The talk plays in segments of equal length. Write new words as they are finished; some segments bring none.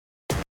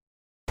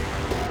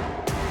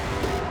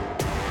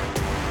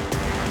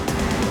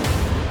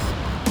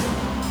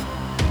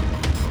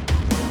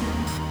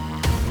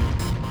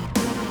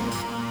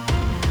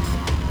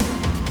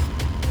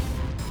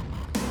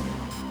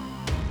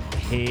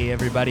Hey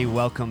everybody,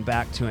 welcome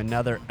back to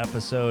another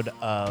episode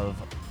of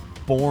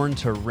Born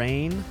to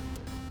Reign.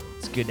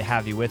 It's good to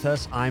have you with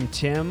us. I'm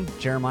Tim.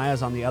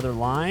 Jeremiah's on the other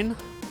line.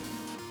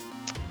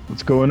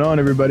 What's going on,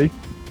 everybody?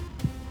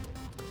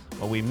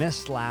 Well, we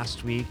missed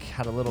last week,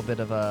 had a little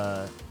bit of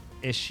a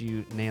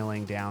issue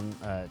nailing down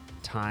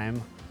time.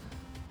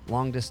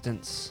 Long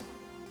distance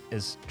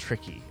is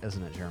tricky,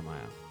 isn't it, Jeremiah?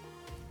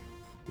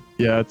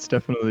 Yeah, it's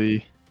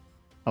definitely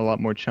a lot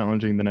more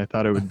challenging than I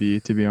thought it would be,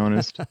 to be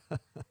honest.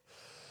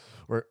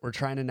 We're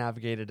trying to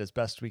navigate it as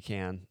best we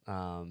can,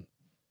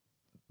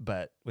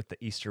 but with the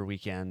Easter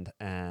weekend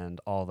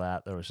and all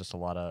that, there was just a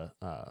lot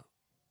of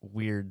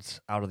weirds,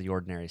 out of the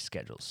ordinary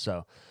schedules.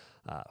 So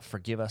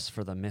forgive us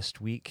for the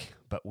missed week,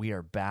 but we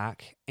are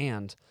back.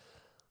 And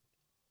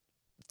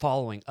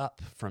following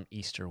up from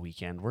Easter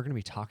weekend, we're going to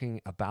be talking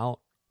about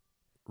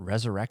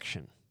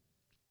resurrection,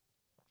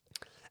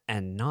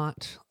 and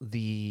not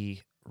the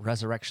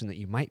resurrection that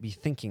you might be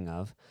thinking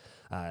of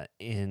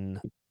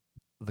in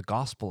the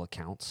gospel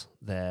accounts,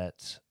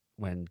 that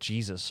when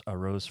Jesus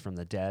arose from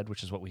the dead,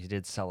 which is what we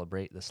did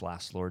celebrate this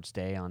last Lord's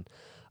Day on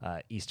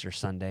Easter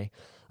Sunday.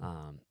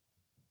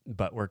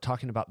 But we're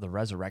talking about the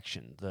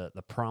resurrection,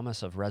 the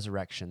promise of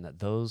resurrection, that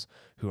those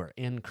who are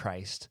in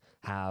Christ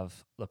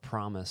have the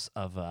promise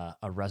of a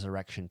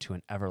resurrection to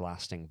an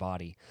everlasting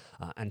body.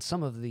 And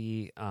some of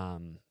the,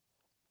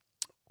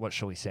 what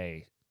shall we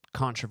say,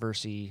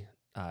 controversy,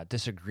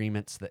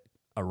 disagreements that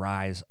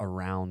arise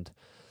around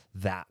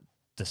that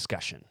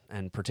discussion.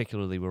 And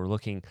particularly, we're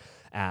looking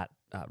at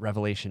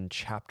Revelation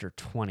chapter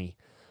 20,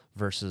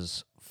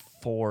 verses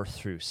 4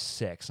 through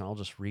 6. And I'll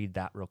just read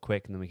that real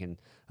quick, and then we can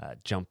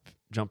jump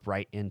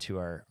right into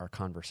our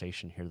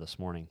conversation here this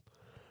morning.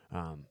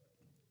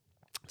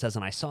 It says,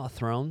 "And I saw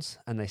thrones,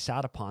 and they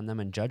sat upon them,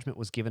 and judgment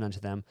was given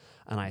unto them.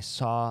 And I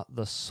saw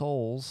the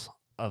souls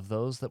of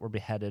those that were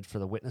beheaded for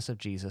the witness of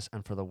Jesus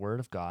and for the word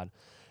of God,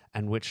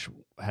 and which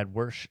had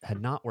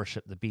not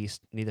worshipped the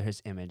beast, neither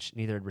his image,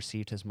 neither had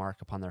received his mark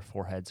upon their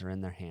foreheads or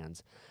in their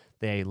hands.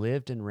 They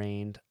lived and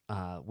reigned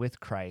with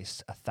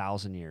Christ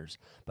 1,000 years.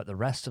 But the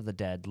rest of the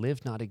dead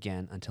lived not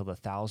again until the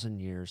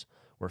 1,000 years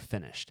were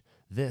finished.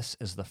 This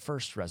is the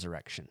first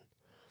resurrection.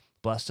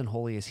 Blessed and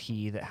holy is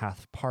he that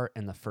hath part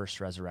in the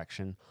first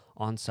resurrection.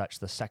 On such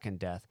the second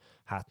death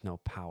hath no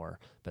power,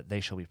 but they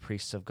shall be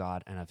priests of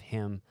God and of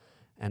him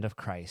and of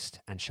Christ,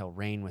 and shall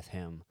reign with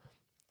him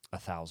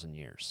 1,000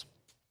 years."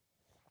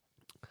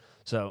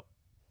 So,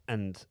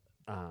 and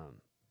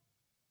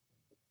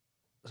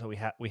so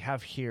we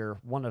have here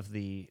one of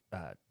the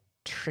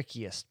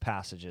trickiest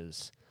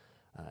passages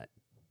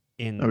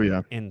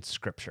in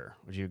Scripture.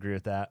 Would you agree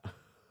with that?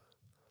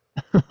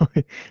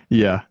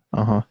 Yeah.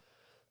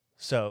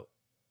 So,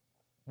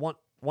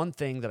 one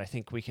thing that I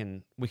think we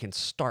can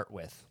start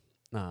with,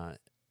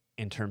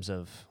 in terms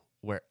of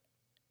where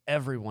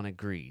everyone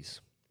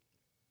agrees,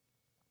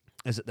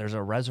 is that there's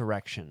a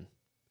resurrection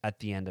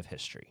at the end of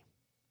history.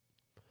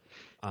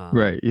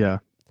 Right. Yeah.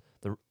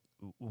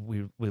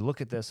 We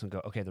look at this and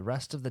go, okay, the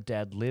rest of the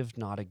dead lived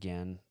not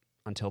again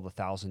until the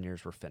 1,000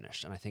 years were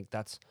finished. And I think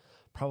that's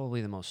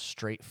probably the most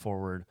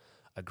straightforward,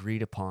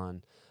 agreed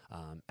upon.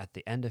 At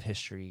the end of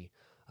history,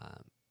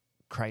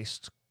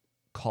 Christ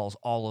calls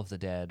all of the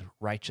dead,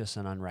 righteous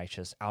and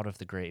unrighteous, out of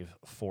the grave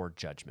for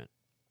judgment.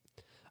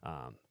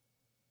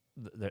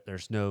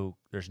 There's no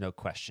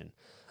question.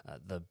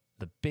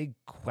 The big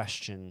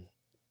question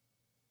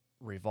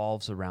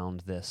revolves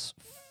around this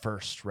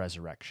first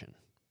resurrection.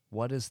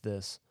 What is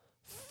this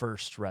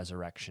first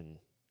resurrection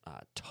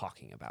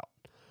talking about?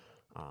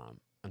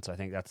 And so I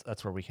think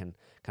that's where we can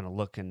kind of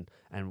look and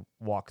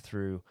walk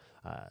through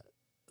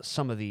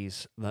some of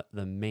these,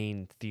 the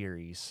main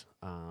theories,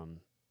 and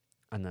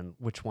then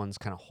which ones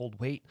kind of hold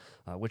weight,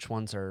 which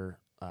ones are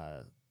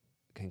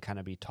can kind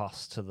of be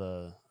tossed to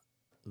the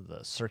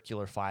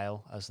circular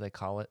file, as they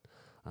call it.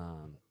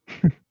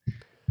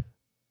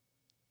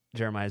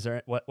 Jeremiah, is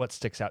there what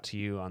sticks out to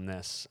you on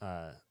this,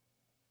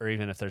 or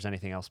even if there's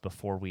anything else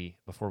before we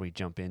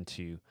jump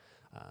into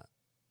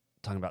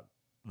talking about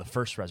the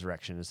first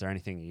resurrection? Is there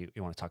anything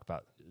you want to talk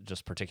about,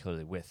 just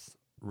particularly with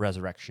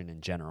resurrection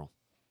in general?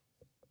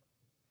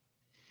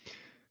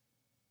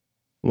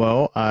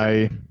 Well,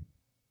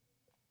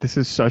 this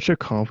is such a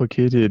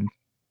complicated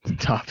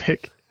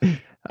topic.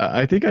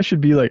 I think I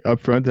should be like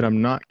upfront that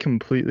I'm not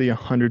completely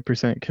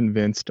 100%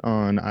 convinced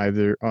on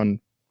either on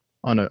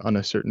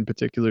a certain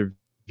particular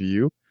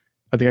view.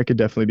 I think I could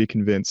definitely be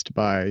convinced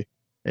by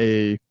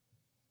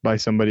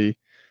somebody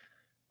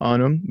on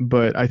them,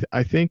 but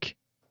I think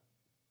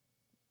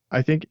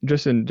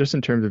just in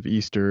terms of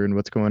Easter and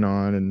what's going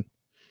on and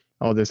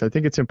all this, I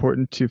think it's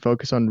important to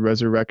focus on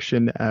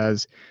resurrection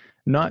as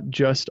not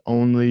just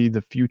only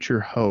the future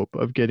hope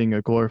of getting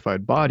a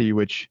glorified body,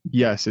 which,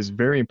 yes, is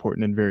very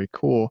important and very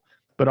cool,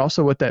 but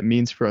also what that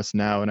means for us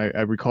now. And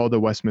I recall the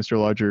Westminster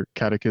Larger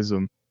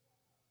Catechism.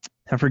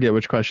 I forget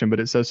which question,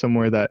 but it says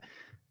somewhere that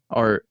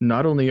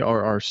not only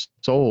are our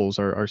souls,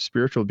 our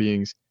spiritual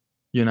beings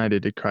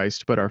united to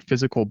Christ, but our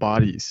physical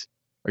bodies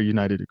are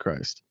united to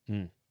Christ,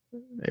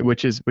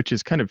 which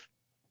is kind of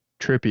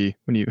trippy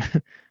when you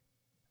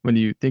when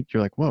you think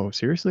you're like, whoa,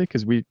 seriously?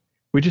 Because we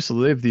just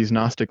live these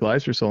Gnostic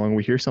lives for so long.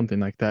 We hear something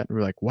like that, and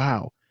we're like,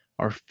 wow,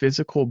 our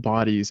physical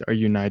bodies are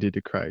united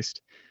to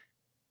Christ,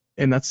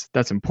 and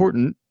that's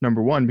important.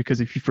 Number one,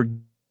 because if you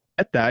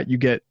forget that, you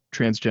get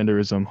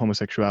transgenderism,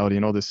 homosexuality,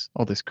 and all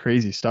this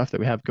crazy stuff that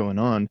we have going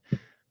on.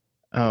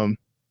 Um,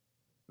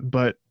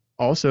 but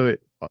also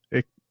it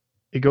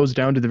it goes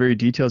down to the very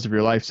details of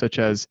your life, such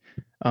as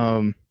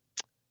um,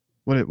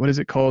 what is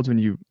it called when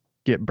you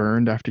get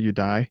burned after you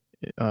die?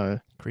 Uh,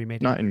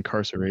 Cremated. Not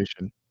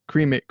incarceration,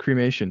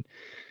 cremation.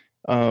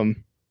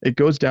 It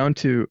goes down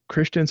to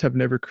Christians have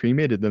never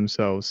cremated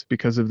themselves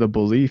because of the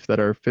belief that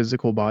our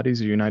physical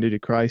bodies are united to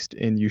Christ,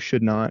 and you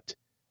should not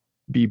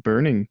be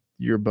burning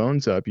your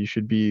bones up. You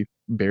should be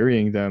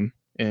burying them,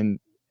 and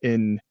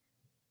in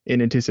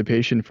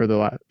anticipation for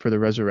the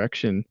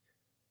resurrection.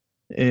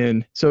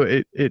 And so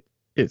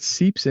it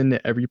seeps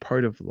into every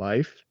part of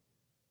life.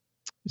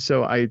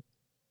 So I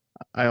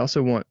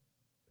also want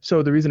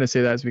so the reason I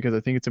say that is because I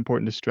think it's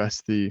important to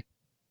stress the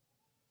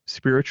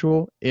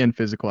spiritual and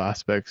physical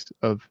aspects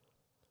of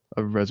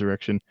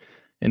resurrection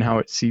and how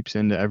it seeps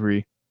into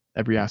every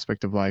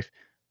aspect of life.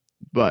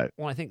 But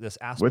Well, I think this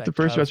with the aspect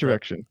first of the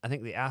resurrection, I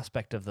think the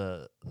aspect of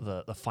the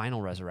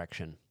final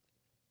resurrection,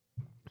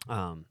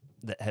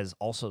 that has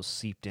also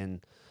seeped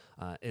in,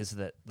 is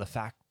that the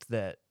fact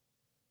that,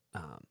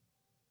 um,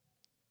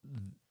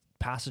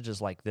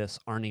 passages like this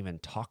aren't even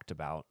talked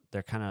about.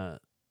 They're kind of,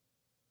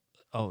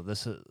 oh,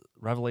 this is,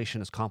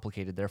 Revelation is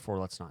complicated, therefore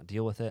let's not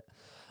deal with it.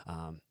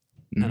 Um,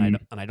 hmm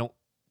and I don't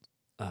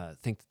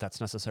think that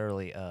that's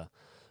necessarily a.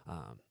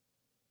 Um,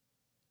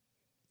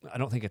 I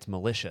don't think it's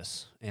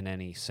malicious in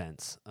any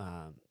sense.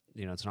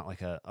 It's not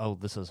like a, oh,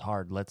 this is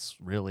hard. Let's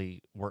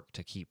really work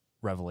to keep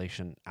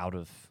Revelation out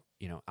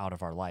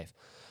of our life.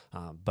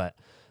 But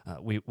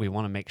we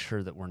want to make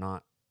sure that we're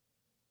not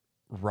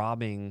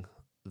robbing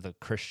the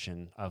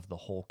Christian of the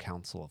whole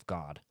counsel of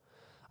God.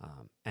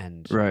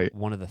 And right.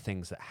 one of the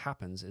things that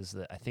happens is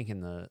that I think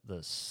in the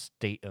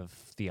state of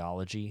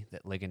theology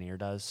that Ligonier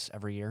does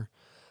every year,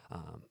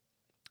 um,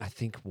 I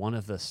think one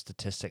of the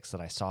statistics that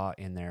I saw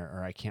in there,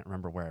 or I can't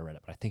remember where I read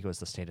it, but I think it was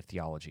the state of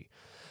theology,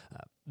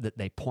 that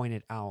they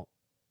pointed out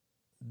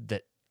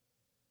that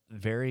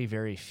very,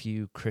 very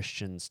few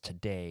Christians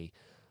today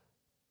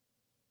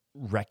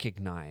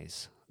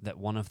recognize that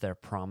one of the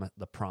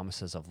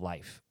promises of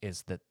life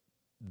is that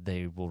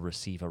they will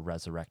receive a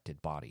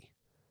resurrected body.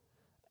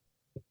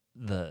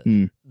 the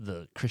Mm,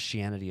 the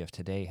Christianity of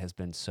today has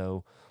been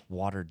so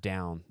watered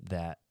down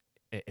that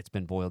it's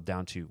been boiled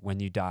down to, when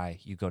you die,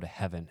 you go to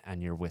heaven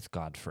and you're with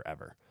God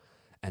forever,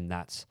 and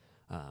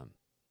um,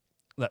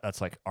 that's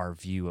like our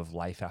view of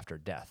life after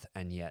death,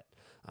 and yet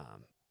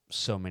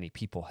so many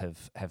people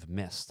have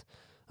missed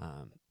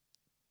um,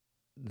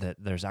 that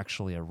there's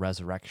actually a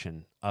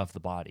resurrection of the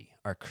body.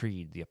 Our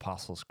creed, the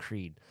Apostles'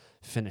 Creed,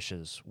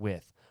 finishes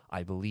with,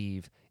 "I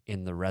believe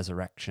in the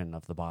resurrection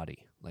of the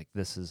body." Like,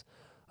 this is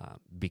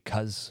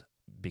because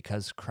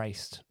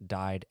Christ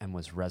died and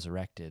was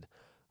resurrected.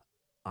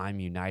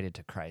 I'm united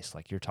to Christ,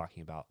 like you're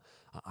talking about.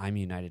 I'm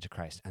united to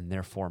Christ, and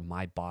therefore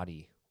my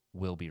body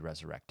will be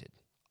resurrected.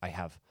 I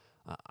have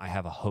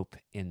a hope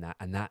in that,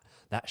 and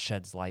that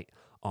sheds light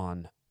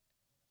on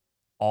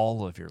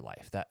all of your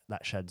life. That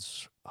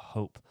sheds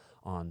hope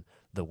on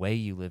the way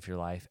you live your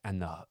life,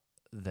 and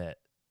that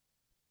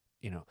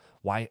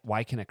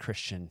why can a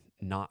Christian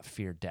not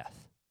fear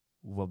death?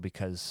 Well,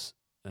 because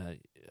uh,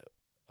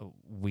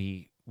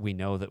 we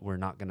know that we're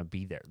not going to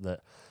be there.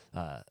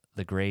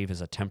 The grave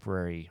is a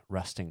temporary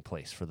resting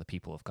place for the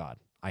people of God.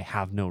 I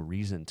have no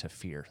reason to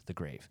fear the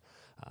grave,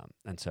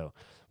 and so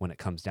when it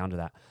comes down to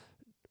that,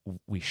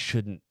 we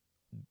shouldn't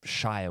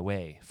shy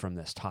away from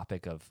this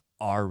topic of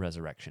our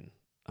resurrection.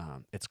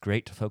 It's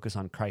great to focus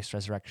on Christ's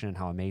resurrection and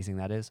how amazing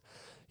that is.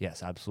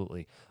 Yes,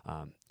 absolutely.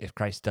 If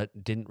Christ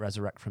didn't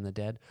resurrect from the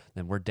dead,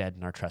 then we're dead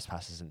in our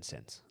trespasses and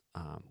sins.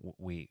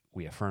 We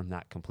affirm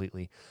that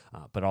completely,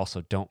 but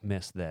also don't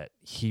miss that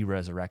He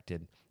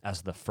resurrected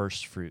as the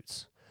first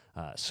fruits,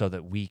 so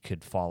that we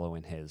could follow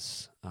in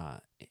His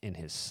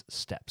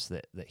steps.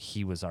 That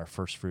He was our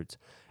first fruits,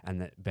 and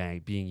that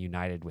by being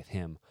united with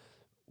Him,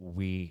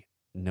 we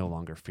no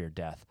longer fear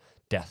death.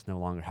 Death no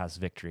longer has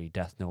victory.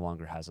 Death no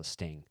longer has a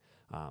sting.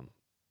 Um,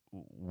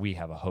 we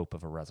have a hope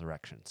of a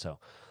resurrection. So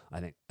I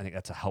think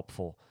that's a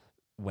helpful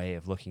way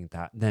of looking at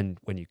that. Then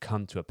when you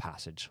come to a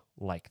passage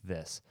like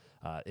this,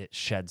 it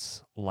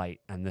sheds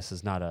light, and this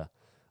is not a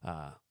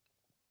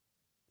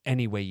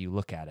any way you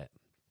look at it.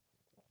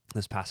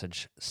 This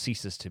passage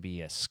ceases to be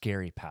a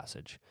scary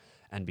passage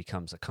and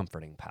becomes a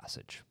comforting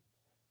passage.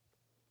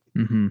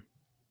 hmm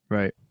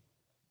Right.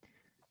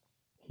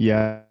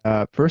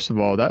 Yeah. First of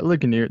all, those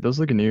Ligonier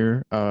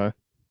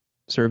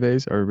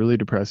surveys are really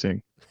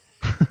depressing.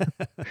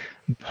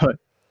 But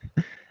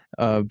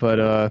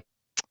but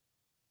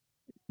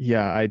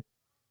yeah, I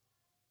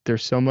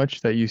there's so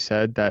much that you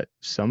said that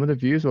some of the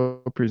views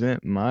we'll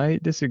present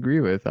might disagree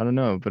with. I don't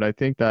know, but I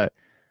think that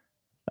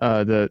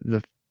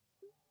the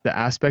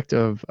aspect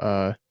of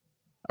a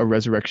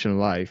resurrection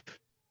life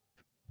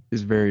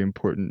is very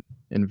important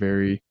and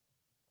very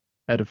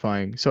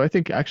edifying. So I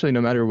think actually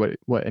no matter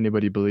what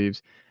anybody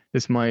believes,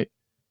 this might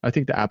I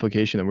think the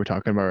application that we're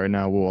talking about right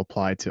now will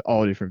apply to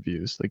all different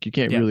views. Like Yeah. you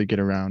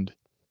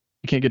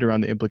can't get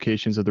around the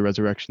implications of the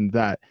resurrection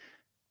that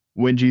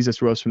when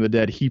Jesus rose from the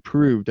dead, he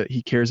proved that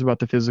he cares about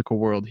the physical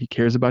world. He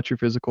cares about your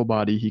physical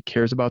body. He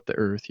cares about the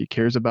earth. He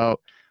cares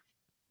about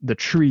the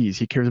trees.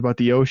 He cares about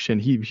the ocean.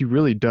 He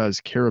really does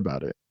care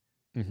about it.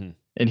 Hmm.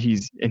 And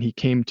he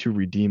came to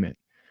redeem it.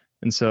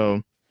 And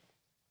so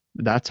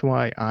that's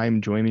why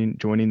I'm joining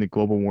the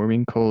global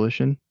warming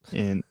coalition.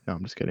 And no,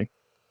 I'm just kidding.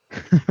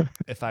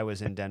 If I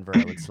was in Denver,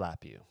 I would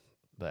slap you.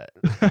 But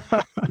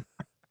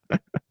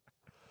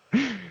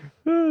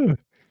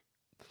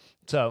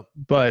so,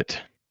 But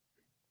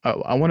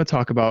I want to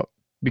talk about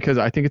because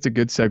I think it's a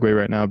good segue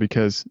right now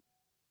because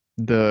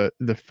the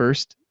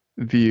first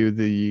view,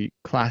 the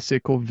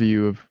classical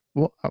view of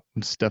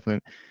it's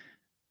definitely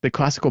the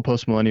classical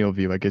postmillennial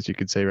view, I guess you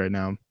could say right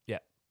now, yeah.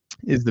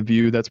 is the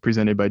view that's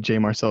presented by J.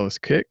 Marcellus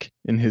Kick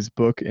in his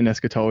book An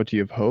Eschatology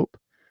of Hope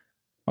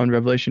on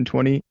Revelation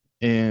 20.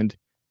 And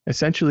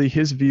essentially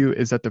his view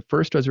is that the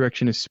first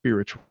resurrection is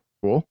spiritual,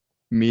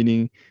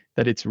 meaning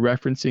that it's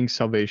referencing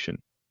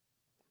salvation.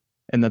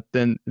 And that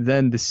then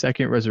the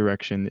second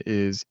resurrection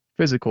is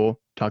physical,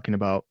 talking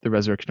about the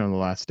resurrection on the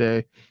last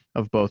day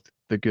of both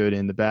the good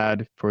and the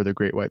bad for the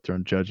great white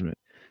throne judgment.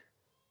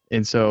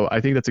 And so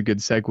I think that's a good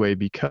segue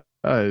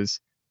because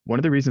one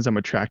of the reasons I'm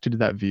attracted to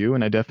that view,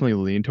 and I definitely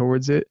lean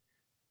towards it,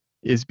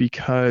 is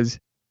because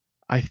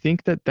I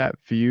think that that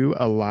view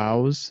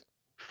allows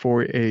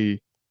for a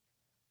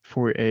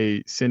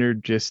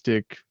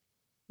synergistic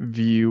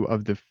view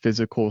of the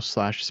physical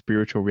slash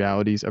spiritual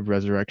realities of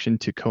resurrection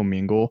to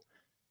commingle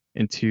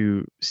and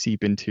to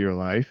seep into your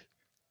life.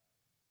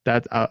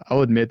 That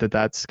I'll admit that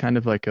that's kind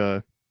of like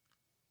I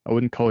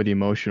wouldn't call it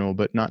emotional,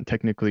 but not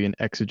technically an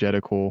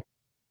exegetical.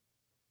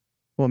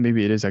 Well,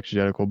 maybe it is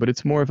exegetical, but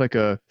it's more of like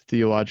a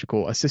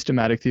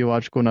systematic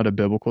theological, not a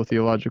biblical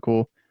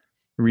theological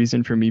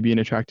reason for me being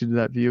attracted to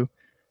that view.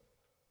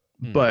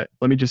 Mm. But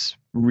let me just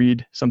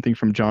read something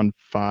from John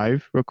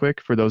 5 real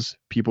quick for those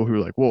people who are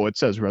like, whoa, it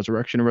says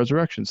resurrection and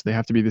resurrection, so they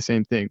have to be the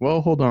same thing.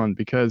 Well, hold on,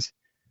 because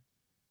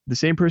the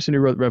same person who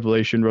wrote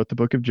Revelation wrote the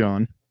book of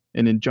John.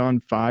 And in John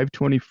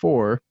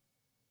 5:24,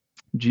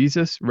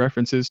 Jesus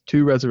references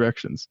two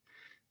resurrections.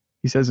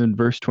 He says in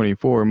verse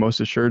 24,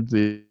 most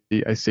assuredly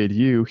I say to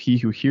you, he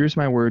who hears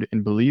my word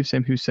and believes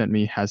him who sent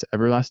me has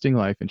everlasting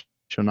life and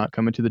shall not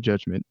come into the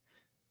judgment,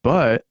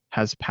 but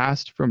has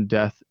passed from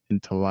death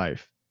into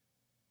life.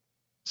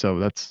 So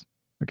that's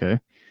okay.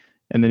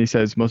 And then he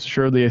says, most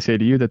assuredly I say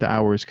to you that the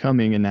hour is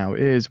coming and now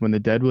is when the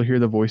dead will hear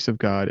the voice of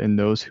God and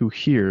those who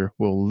hear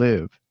will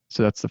live.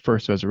 So that's the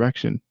first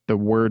resurrection, the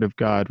word of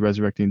God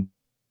resurrecting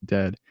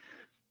dead.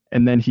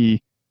 And then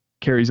he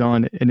carries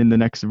on, and in the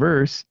next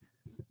verse,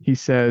 he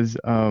says,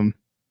 oh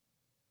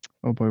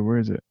boy, where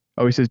is it?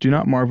 Oh, he says, do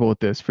not marvel at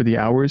this, for the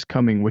hour is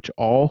coming which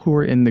all who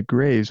are in the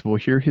graves will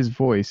hear his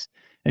voice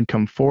and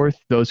come forth,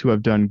 those who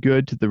have done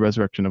good to the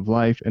resurrection of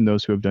life, and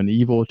those who have done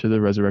evil to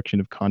the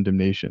resurrection of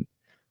condemnation.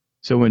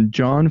 So in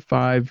John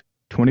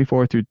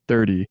 5:24 through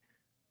 30,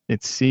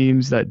 it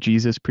seems that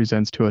Jesus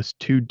presents to us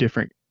two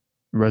different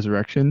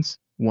resurrections,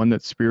 one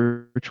that's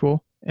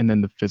spiritual, and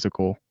then the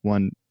physical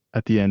one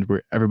at the end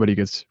where everybody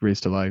gets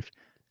raised to life,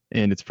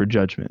 and it's for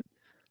judgment.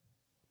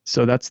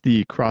 So that's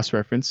the cross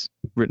reference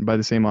written by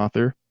the same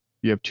author.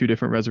 You have two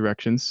different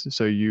resurrections.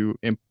 So you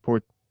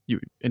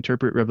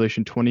interpret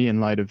Revelation 20 in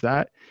light of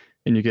that,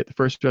 and you get the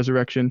first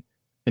resurrection,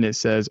 and it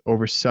says,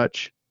 over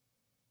such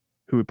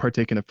who would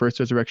partake in the first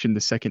resurrection, the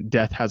second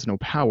death has no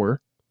power.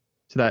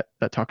 So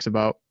that talks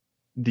about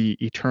the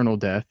eternal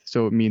death.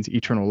 So it means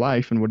eternal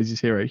life. And what does he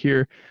say right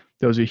here?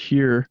 Those who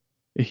hear,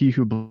 he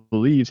who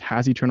believes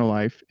has eternal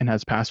life and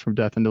has passed from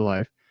death into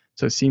life.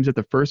 So it seems that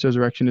the first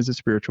resurrection is a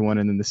spiritual one,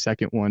 and then the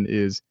second one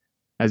is,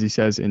 as he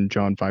says in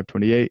John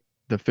 5:28,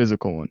 the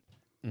physical one.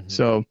 Mm-hmm.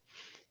 So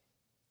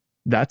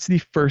that's the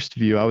first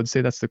view. I would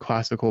say that's the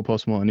classical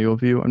postmillennial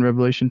view on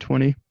Revelation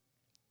 20.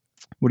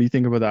 What do you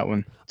think about that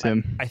one,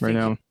 Tim? I right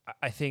now?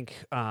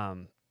 think,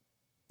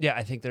 yeah,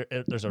 I think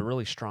there's a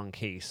really strong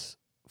case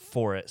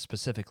for it,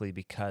 specifically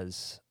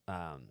because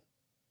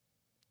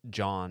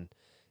John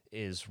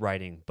is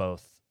writing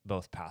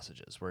both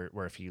passages.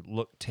 Where if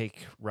you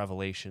take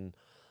Revelation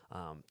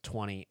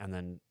 20 and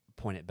then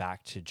point it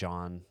back to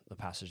John, the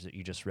passage that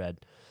you just read,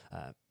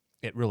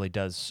 it really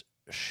does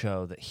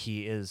show that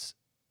he's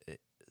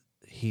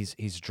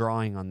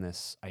drawing on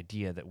this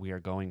idea that we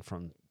are going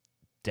from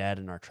dead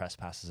in our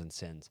trespasses and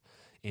sins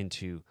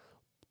into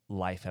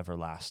life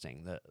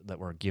everlasting, that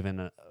we're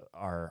given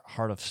our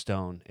heart of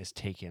stone is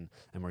taken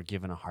and we're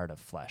given a heart of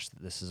flesh.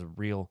 This is a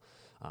real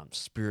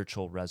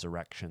spiritual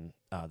resurrection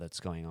that's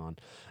going on.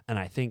 And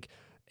I think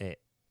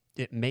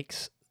it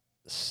makes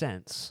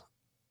sense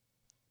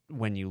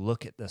when you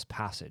look at this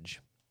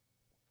passage.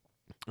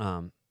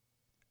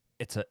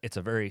 It's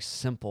a very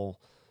simple,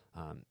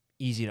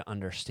 easy to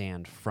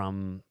understand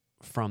from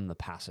the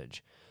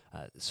passage.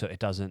 So it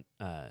doesn't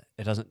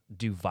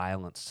do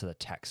violence to the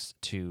text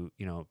to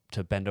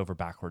to bend over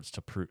backwards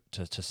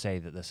to say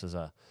that this is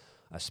a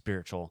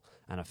spiritual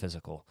and a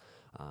physical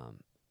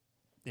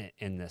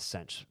in this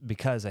sense,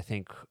 because I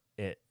think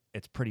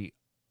it's pretty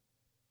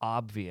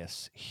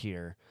obvious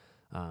here.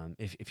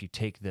 If you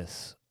take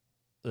this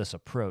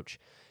approach,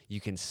 you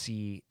can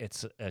see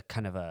it's a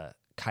kind of a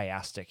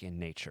chiastic in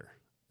nature.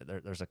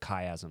 There's a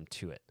chiasm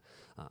to it.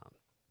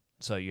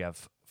 So you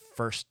have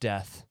first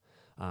death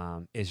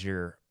is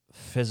your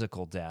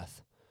physical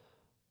death.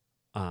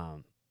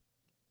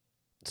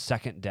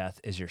 Second death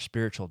is your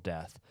spiritual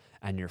death,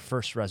 and your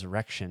first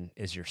resurrection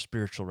is your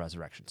spiritual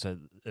resurrection. So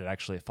it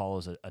actually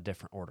follows a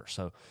different order.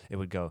 So it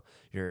would go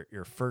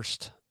your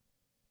first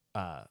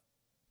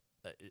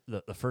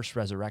the first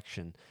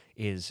resurrection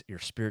is your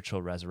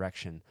spiritual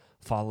resurrection,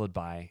 followed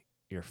by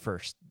your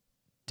first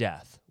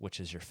death, which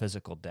is your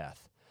physical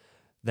death.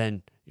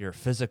 Then your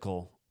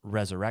physical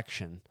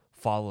resurrection,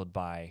 followed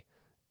by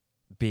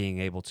being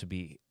able to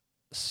be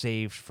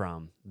saved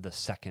from the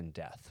second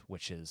death,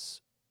 which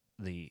is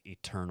the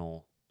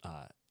eternal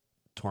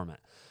torment.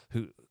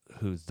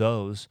 Who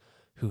those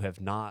who have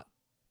not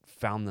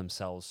found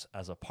themselves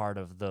as a part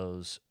of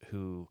those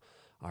who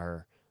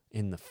are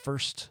in the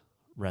first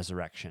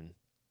resurrection,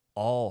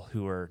 all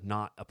who are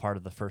not a part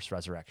of the first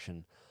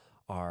resurrection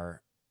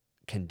are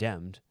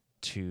condemned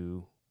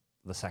to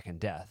the second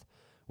death,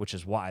 which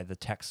is why the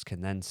text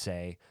can then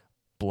say,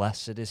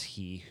 blessed is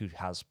he who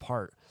has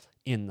part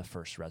in the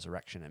first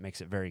resurrection. It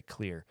makes it very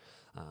clear.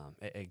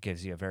 It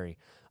gives you a very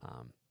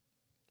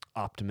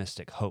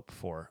optimistic hope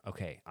for,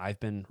 okay, I've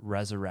been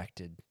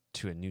resurrected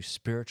to a new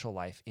spiritual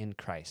life in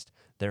Christ.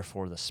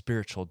 Therefore, the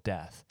spiritual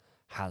death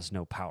has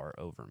no power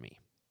over me.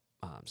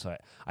 So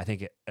I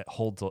think it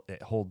holds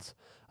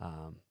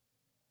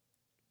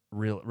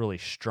really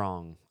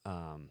strong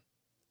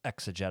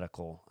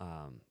exegetical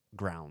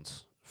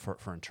grounds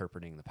for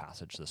interpreting the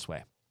passage this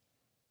way.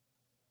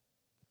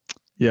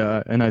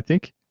 Yeah, and I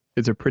think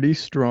it's a pretty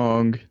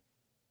strong,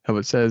 how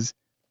it says,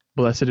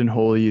 blessed and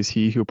holy is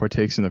he who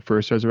partakes in the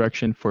first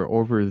resurrection, for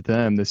over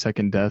them the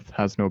second death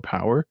has no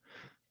power.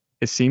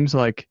 It seems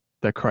like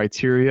the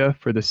criteria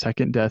for the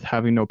second death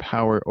having no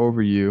power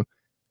over you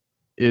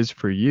is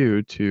for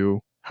you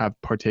to have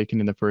partaken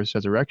in the first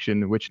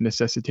resurrection, which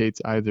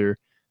necessitates either,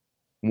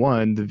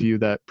 one, the view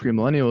that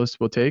premillennialists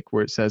will take,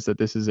 where it says that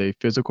this is a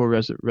physical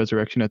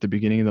resurrection at the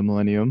beginning of the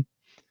millennium,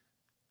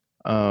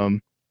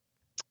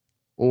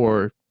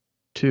 or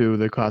two,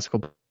 the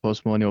classical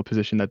postmillennial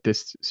position that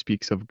this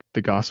speaks of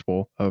the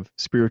gospel of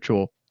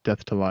spiritual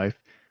death to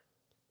life.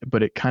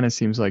 But it kind of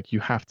seems like you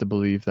have to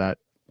believe that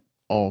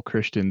all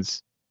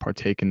Christians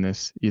partake in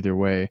this either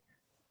way.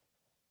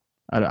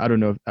 I don't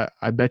know.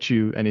 I bet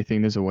you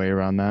anything there's a way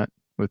around that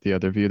with the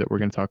other view that we're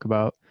going to talk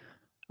about.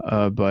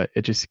 But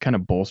it just kind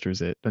of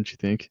bolsters it, don't you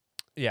think?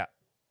 Yeah.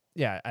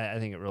 I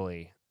think it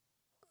really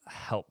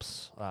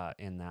helps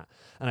in that,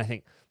 and I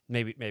think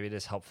maybe it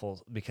is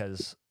helpful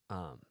because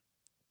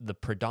the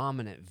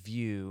predominant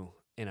view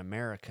in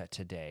America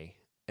today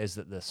is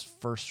that this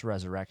first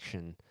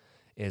resurrection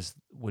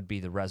would be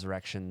the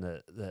resurrection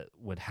that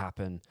would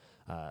happen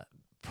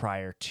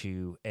prior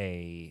to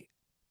the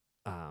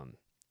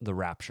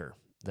rapture,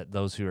 that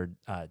those who are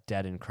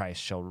dead in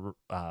Christ shall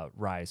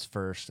rise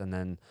first, and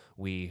then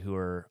we who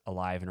are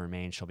alive and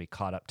remain shall be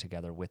caught up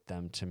together with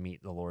them to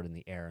meet the Lord in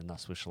the air, and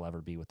thus we shall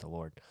ever be with the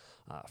Lord.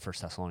 1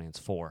 Thessalonians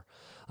 4.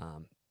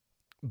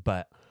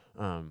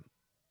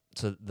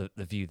 So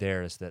the view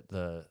there is that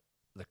the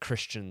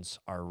Christians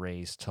are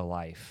raised to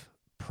life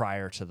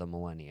prior to the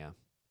millennia,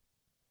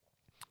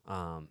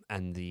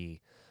 and the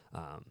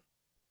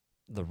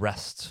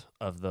rest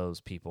of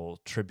those people,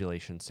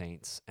 tribulation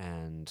saints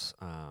and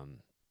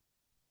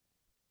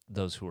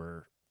those who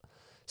are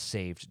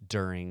saved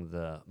during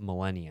the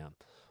millennium,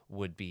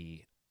 would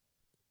be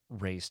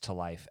raised to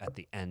life at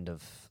the end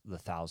of the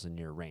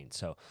 1,000-year reign.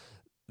 So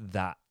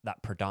that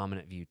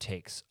predominant view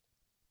takes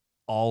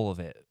all of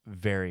it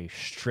very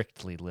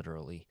strictly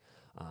literally.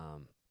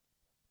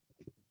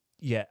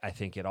 Yet I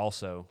think it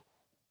also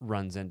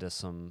runs into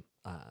some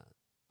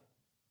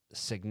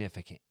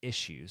significant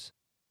issues.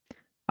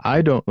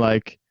 I don't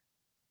like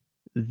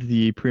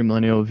the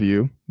premillennial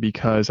view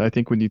because I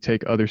think when you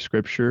take other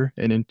scripture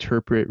and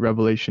interpret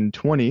Revelation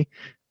 20,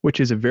 which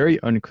is a very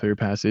unclear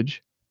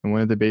passage, and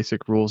one of the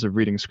basic rules of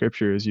reading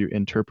scripture is you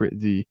interpret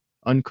the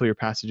unclear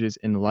passages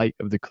in light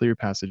of the clear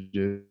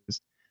passages.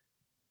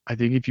 I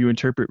think if you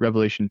interpret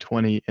Revelation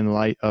 20 in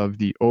light of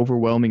the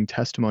overwhelming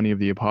testimony of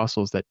the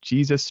apostles that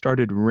Jesus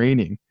started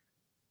reigning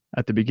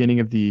at the beginning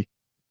of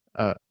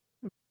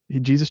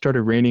Jesus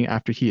started reigning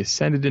after he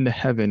ascended into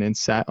heaven and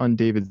sat on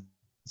David's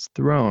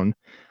throne,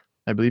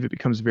 I believe it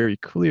becomes very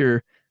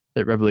clear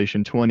that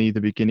Revelation 20, the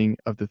beginning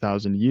of the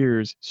 1,000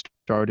 years,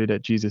 started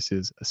at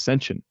Jesus'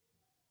 ascension.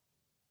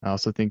 I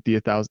also think the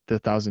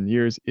 1,000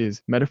 years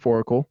is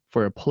metaphorical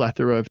for a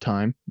plethora of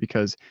time,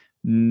 because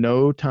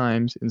no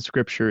times in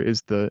Scripture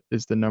is the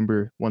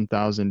number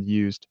 1,000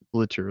 used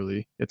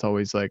literally. It's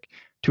always like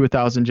to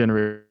 1,000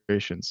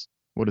 generations,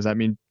 Well, does that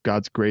mean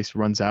God's grace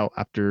runs out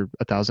after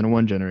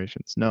 1,001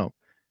 generations? No.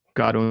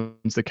 God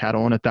owns the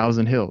cattle on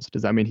 1,000 hills.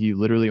 Does that mean he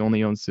literally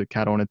only owns the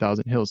cattle on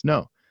 1,000 hills?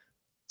 No.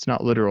 It's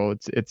not literal.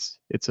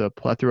 It's a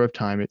plethora of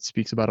time. It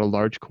speaks about a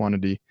large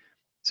quantity.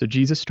 So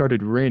Jesus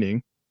started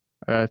reigning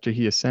after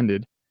he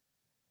ascended.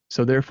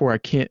 So therefore, I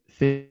can't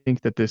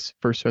think that this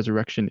first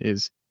resurrection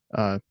is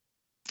uh,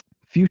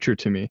 future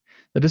to me.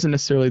 That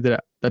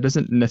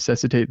doesn't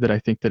necessitate that I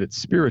think that it's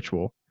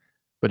spiritual,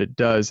 but it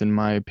does, in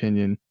my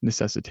opinion,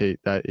 necessitate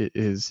that it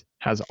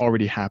has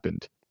already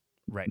happened,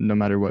 Right. no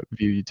matter what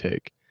view you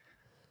take.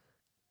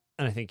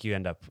 And I think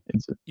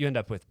It's, you end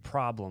up with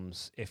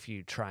problems if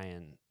you try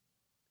and,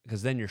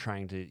 because then you're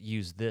trying to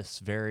use this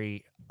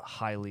very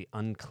highly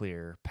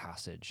unclear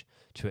passage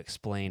to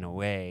explain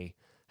away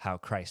how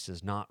Christ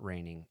is not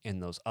reigning in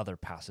those other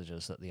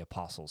passages that the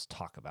apostles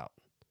talk about.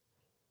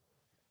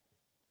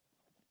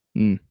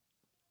 mm, So,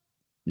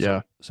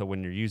 yeah, so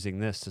when you're using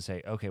this to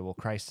say, okay, well,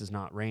 Christ is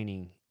not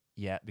reigning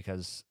yet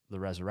because the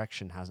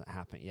resurrection hasn't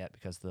happened yet,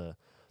 because the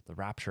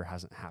rapture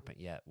hasn't happened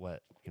yet.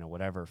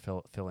 Whatever,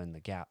 fill in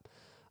the gap.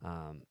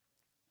 Um,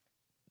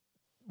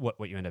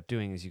 what you end up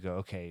doing is you go,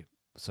 okay,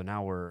 so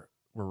now we're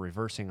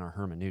reversing our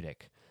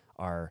hermeneutic.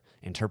 Our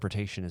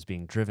interpretation is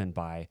being driven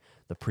by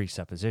the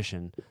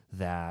presupposition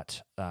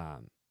that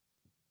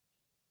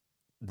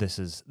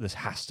this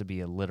has to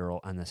be a literal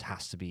and this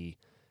has to be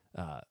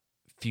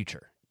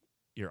future.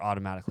 You're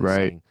automatically right.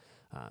 saying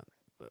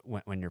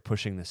when you're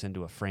pushing this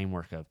into a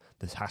framework of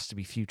this has to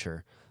be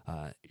future,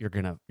 you're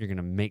gonna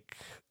make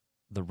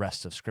the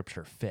rest of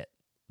Scripture fit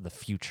the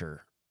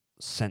future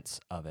sense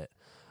of it,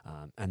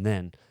 and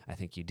then I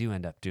think you do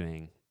end up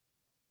doing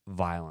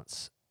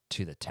violence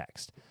to the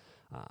text.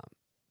 Um,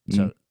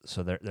 Mm,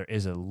 so there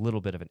is a little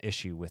bit of an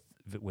issue with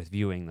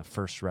viewing the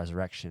first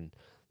resurrection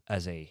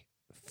as a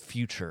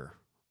future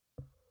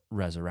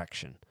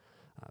resurrection,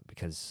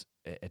 because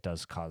it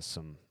does cause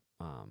some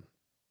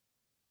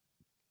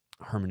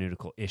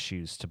hermeneutical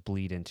issues to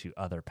bleed into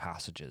other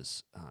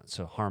passages.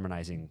 So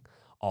harmonizing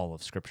all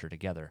of Scripture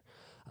together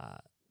uh,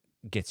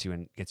 gets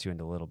you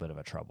into a little bit of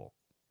a trouble.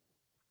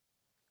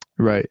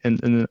 right.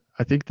 And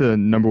I think the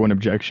number one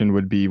objection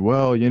would be,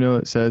 well,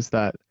 it says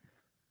that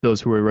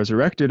those who are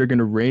resurrected are going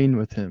to reign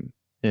with him.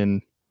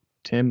 And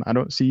Tim, I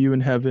don't see you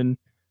in heaven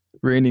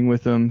reigning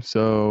with him,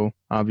 so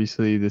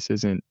obviously this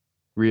isn't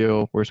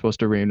real. We're supposed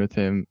to reign with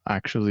him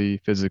actually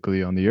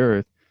physically on the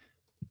earth.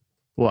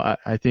 Well,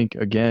 I think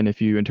again,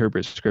 if you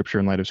interpret scripture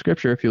in light of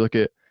scripture, if you look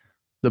at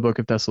the book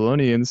of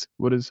Thessalonians,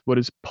 what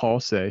does Paul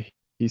say?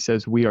 He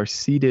says we are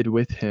seated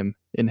with him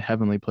in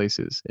heavenly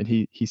places. And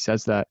he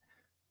says that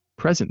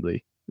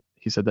presently.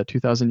 He said that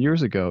 2,000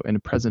 years ago in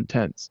present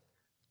tense.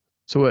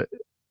 So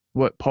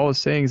what Paul is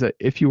saying is that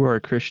if you are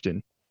a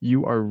Christian,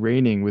 you are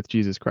reigning with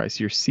Jesus Christ.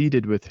 You're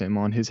seated with him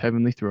on his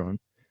heavenly throne,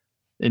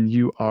 and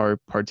you are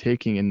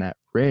partaking in that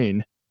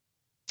reign.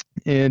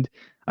 And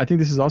I think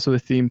this is also the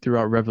theme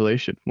throughout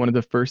Revelation. One of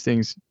the first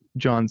things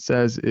John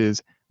says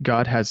is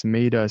God has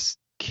made us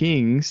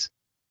kings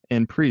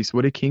and priests.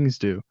 What do kings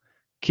do?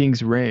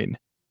 Kings reign,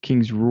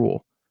 kings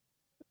rule.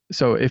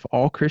 So if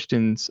all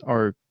Christians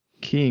are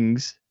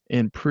kings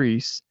and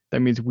priests,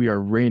 that means we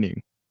are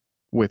reigning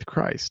with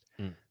Christ.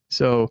 Mm.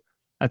 So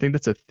I think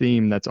that's a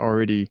theme that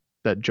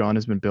John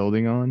has been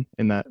building on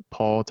and that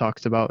Paul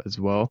talks about as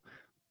well.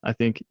 I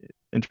think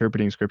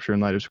interpreting scripture in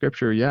light of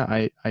scripture, yeah,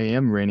 I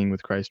am reigning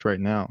with Christ right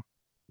now.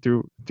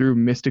 Through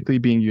mystically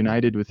being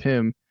united with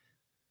him,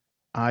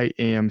 I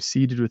am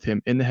seated with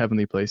him in the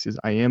heavenly places.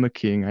 I am a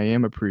king, I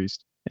am a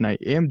priest, and I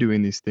am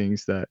doing these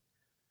things that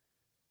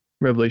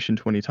Revelation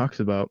 20 talks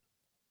about.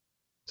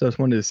 So I just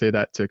wanted to say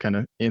that to kind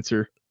of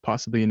answer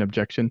possibly an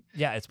objection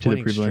Yeah, it's to the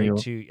pointing straight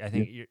premillennial. to, I Yeah.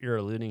 think you're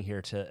alluding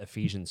here to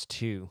Ephesians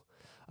 2,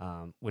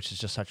 which is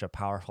just such a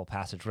powerful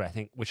passage.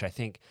 Which I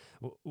think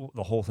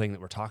the whole thing that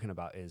we're talking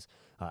about is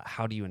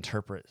how do you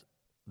interpret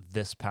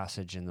this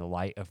passage in the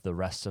light of the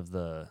rest of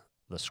the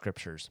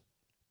scriptures?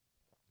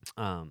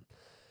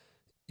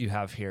 You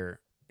have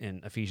here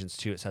in Ephesians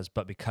 2, it says,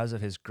 "But because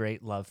of his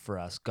great love for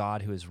us,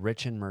 God, who is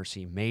rich in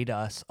mercy, made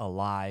us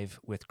alive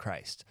with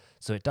Christ."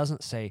 So it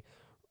doesn't say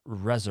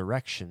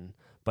resurrection,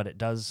 but it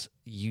does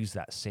use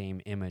that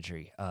same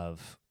imagery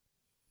of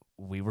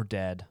we were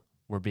dead,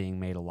 we're being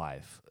made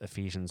alive.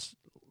 Ephesians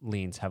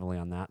leans heavily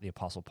on that. The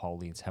Apostle Paul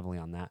leans heavily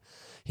on that.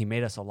 He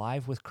made us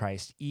alive with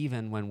Christ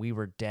even when we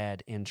were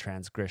dead in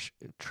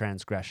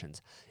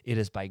transgressions. It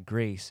is by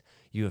grace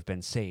you have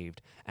been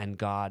saved, and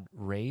God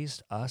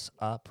raised us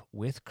up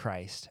with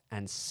Christ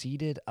and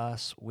seated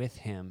us with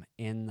him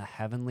in the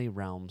heavenly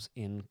realms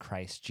in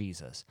Christ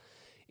Jesus,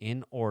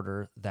 in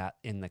order that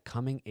in the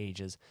coming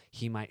ages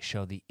he might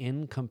show the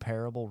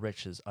incomparable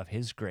riches of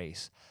his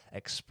grace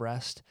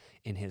expressed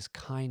in his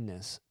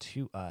kindness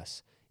to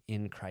us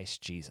in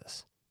Christ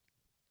Jesus.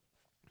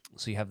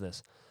 So you have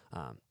this.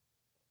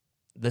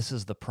 This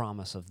is the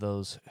promise of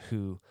those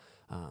who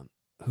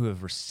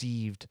have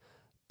received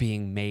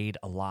being made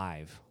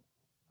alive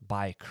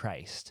by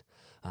Christ.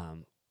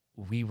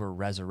 We were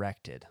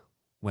resurrected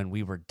when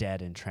we were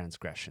dead in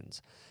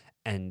transgressions,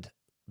 and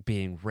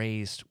being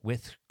raised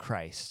with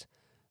Christ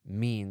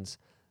means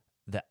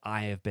that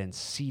I have been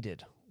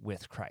seated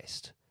with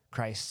Christ.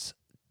 Christ's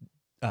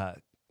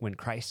when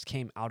Christ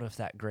came out of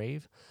that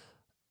grave,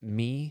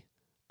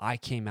 I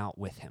came out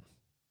with him.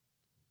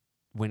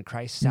 When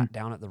Christ sat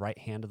down at the right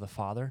hand of the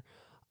Father,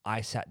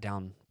 I sat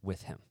down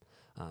with him.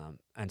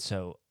 And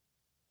so,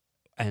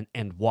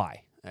 and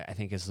why? I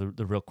think is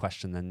the real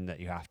question then that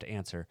you have to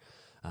answer.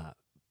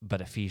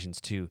 But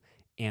Ephesians 2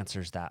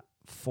 answers that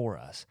for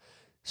us,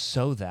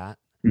 so that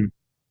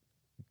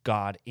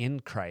God in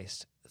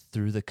Christ,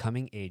 through the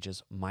coming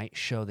ages, might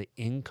show the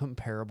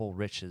incomparable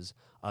riches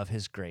of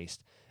his grace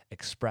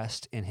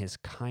expressed in his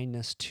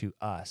kindness to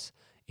us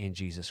in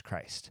Jesus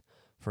Christ.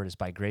 For it is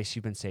by grace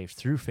you've been saved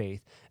through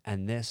faith,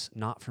 and this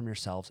not from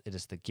yourselves, it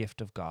is the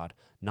gift of God,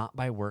 not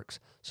by works,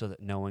 so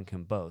that no one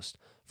can boast.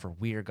 For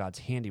we are God's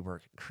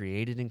handiwork,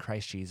 created in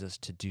Christ Jesus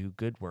to do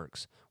good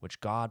works, which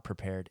God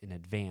prepared in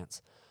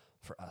advance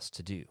for us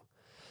to do.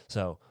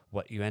 So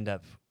what you end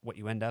up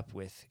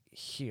with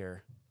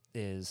here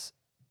is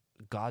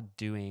God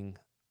doing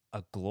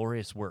a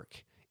glorious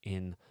work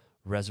in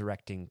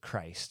resurrecting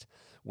Christ.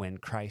 When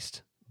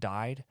Christ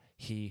died,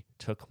 he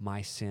took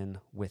my sin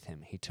with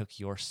him. He took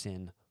your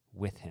sin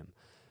with him.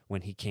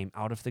 When he came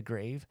out of the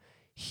grave,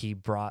 he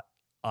brought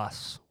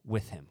us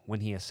with him. When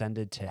he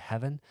ascended to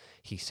heaven,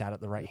 he sat at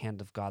the right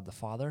hand of God the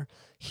Father.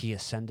 He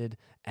ascended,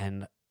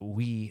 and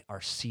we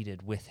are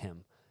seated with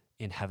him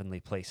in heavenly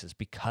places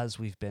because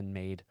we've been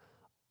made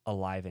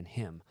alive in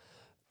him.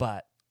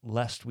 But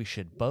lest we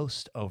should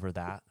boast over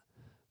that,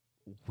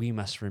 we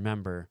must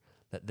remember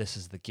that this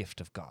is the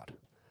gift of God.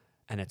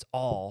 And it's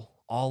all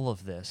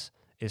of this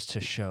is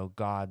to show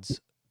God's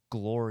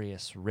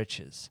glorious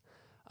riches,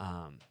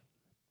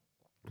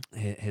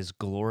 his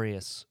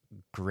glorious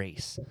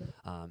grace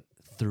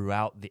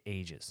throughout the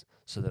ages,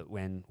 so that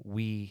when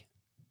we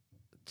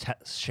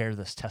share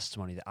this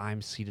testimony that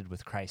I'm seated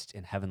with Christ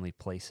in heavenly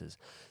places,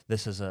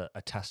 this is a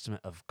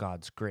testament of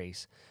God's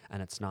grace,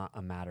 and it's not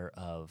a matter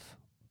of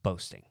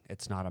boasting.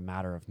 It's not a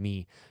matter of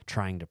me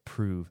trying to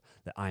prove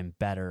that I'm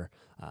better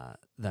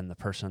than the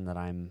person that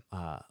I'm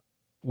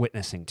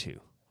witnessing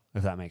to,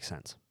 if that makes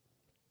sense.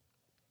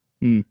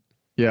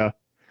 Yeah.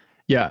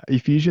 Yeah.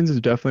 Ephesians is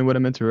definitely what I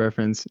meant to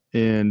reference.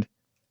 And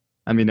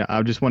I mean,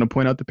 I just want to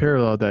point out the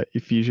parallel that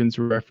Ephesians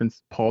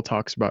reference, Paul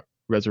talks about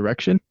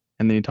resurrection,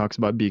 and then he talks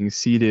about being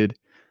seated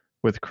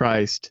with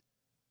Christ.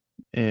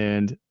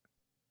 And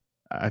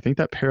I think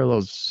that parallel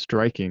is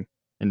striking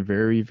and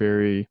very,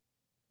 very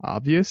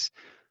obvious.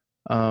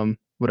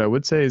 What I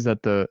would say is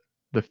that the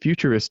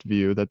futurist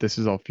view that this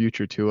is all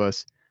future to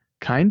us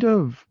kind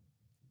of,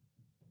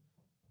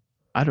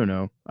 I don't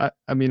know.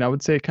 I mean, I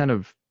would say it kind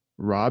of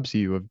robs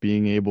you of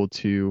being able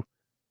to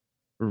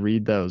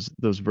read those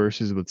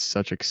verses with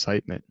such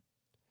excitement.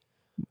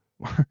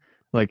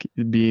 Like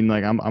being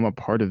like, I'm a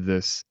part of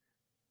this.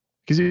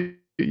 Because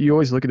you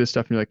always look at this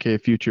stuff and you're like, okay,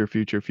 future,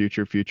 future,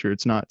 future, future.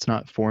 It's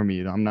not for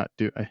me. I'm not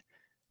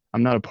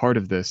a part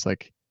of this.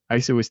 Like I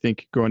used to always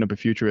think growing up a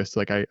futurist,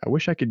 like I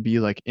wish I could be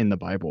like in the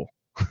Bible.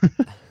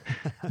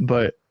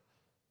 But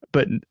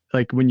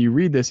like when you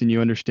read this and you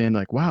understand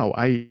like, wow,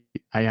 I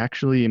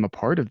actually am a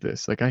part of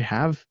this. Like I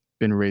have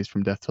been raised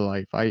from death to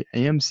life. I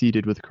am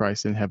seated with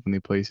Christ in heavenly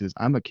places.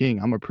 I'm a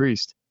king. I'm a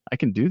priest. I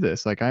can do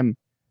this. Like I'm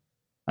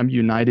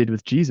united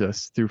with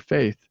Jesus through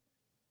faith.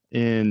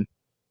 And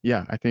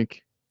yeah, I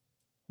think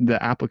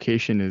the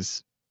application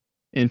is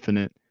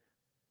infinite,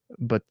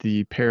 but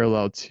the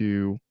parallel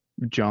to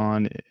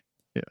John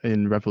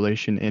in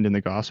Revelation and in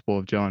the Gospel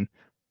of John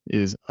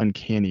is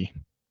uncanny.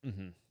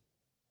 Mm-hmm.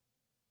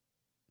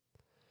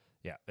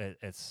 Yeah,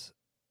 it's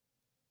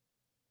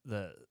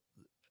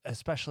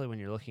especially when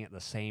you're looking at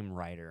the same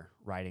writer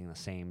writing the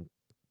same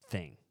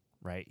thing,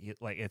 right?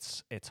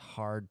 It's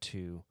hard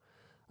to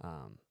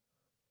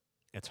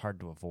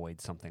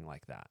avoid something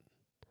like that.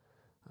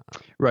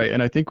 Right,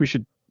 and I think we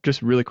should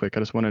just really quick. I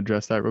just want to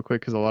address that real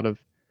quick because a lot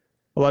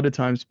of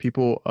times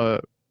people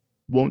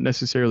won't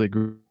necessarily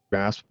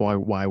grasp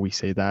why we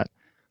say that.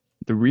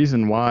 The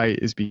reason why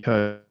is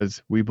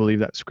because we believe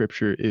that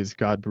Scripture is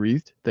God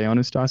breathed,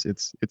 Theopneustos.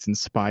 It's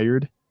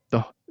inspired.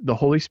 The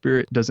Holy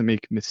Spirit doesn't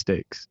make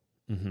mistakes.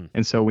 Mm-hmm.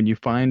 And so when you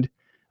find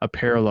a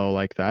parallel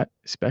like that,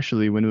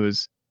 especially when it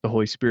was the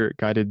Holy Spirit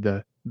guided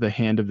the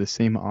hand of the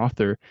same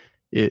author,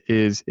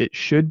 it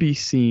should be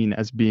seen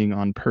as being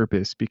on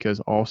purpose because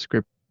all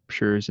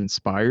Scripture is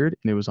inspired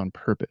and it was on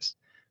purpose.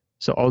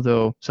 So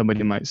although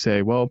somebody might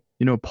say, well,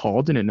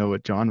 Paul didn't know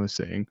what John was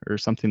saying or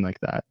something like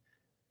that.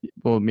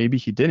 Well, maybe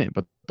he didn't,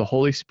 but the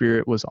Holy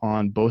Spirit was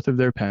on both of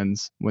their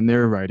pens when they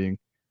were writing.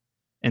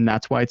 And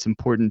that's why it's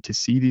important to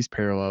see these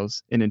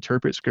parallels and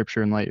interpret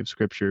Scripture in light of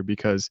Scripture,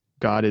 because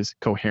God is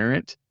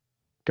coherent.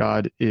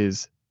 God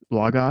is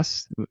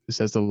Logos. It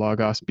says the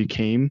Logos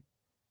became.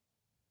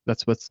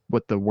 That's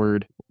what the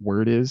word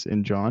is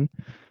in John.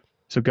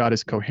 So God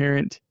is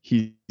coherent.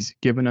 He's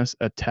given us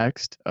a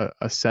text,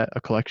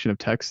 a collection of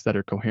texts that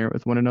are coherent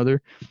with one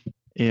another,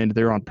 and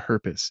they're on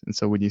purpose. And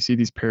so when you see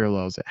these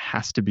parallels, it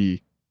has to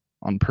be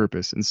on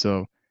purpose. And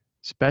so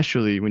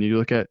especially when you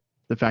look at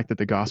the fact that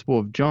the Gospel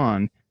of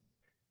John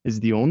is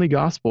the only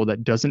gospel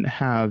that doesn't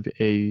have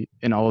an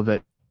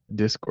Olivet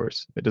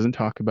discourse. It doesn't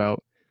talk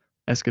about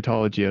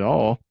eschatology at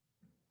all.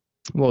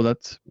 Well,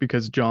 that's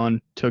because John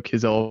took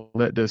his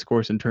Olivet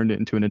discourse and turned it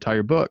into an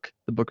entire book,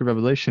 the Book of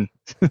Revelation.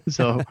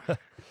 So,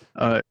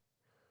 and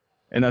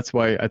that's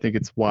why I think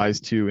it's wise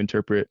to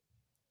interpret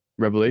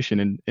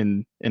Revelation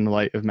in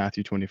light of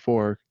Matthew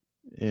 24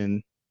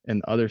 and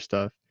other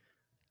stuff.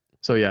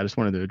 So yeah, I just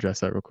wanted to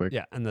address that real quick.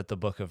 Yeah, and that the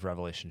book of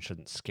Revelation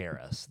shouldn't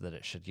scare us; that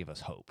it should give us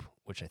hope,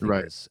 which I think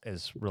Right.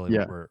 is really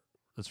Yeah.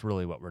 that's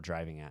really what we're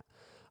driving at.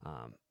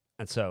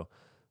 And so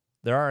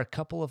there are a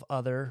couple of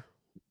other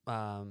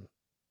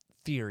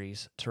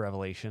theories to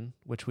Revelation,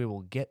 which we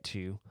will get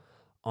to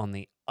on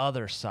the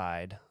other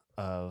side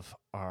of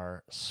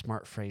our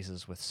smart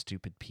phrases with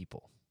stupid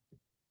people.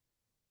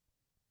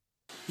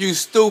 You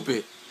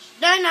stupid.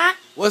 They're not.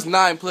 What's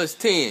 9 plus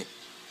 10?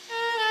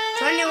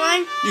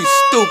 21. You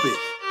stupid.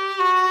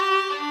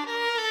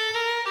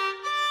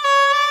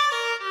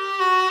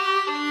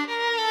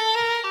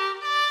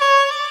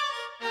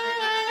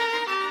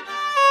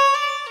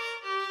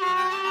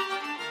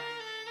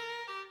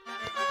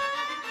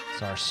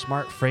 So our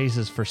smart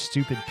phrases for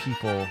stupid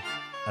people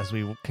as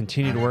we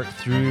continue to work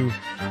through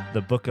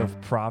the book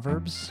of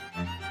Proverbs.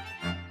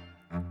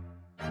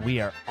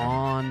 We're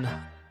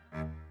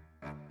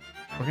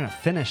going to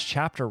finish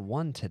chapter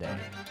 1 today.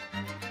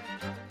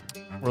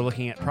 We're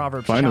looking at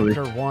Proverbs Finally.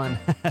 chapter 1.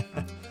 It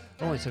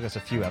only took us a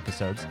few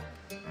episodes.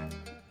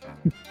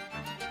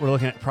 We're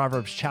looking at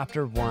Proverbs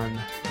chapter 1,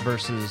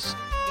 verses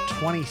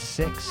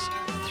 26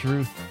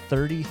 through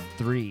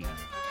 33.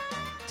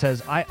 It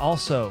says, I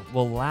also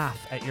will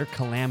laugh at your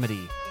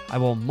calamity. I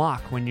will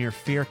mock when your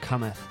fear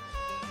cometh.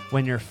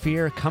 When your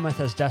fear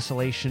cometh as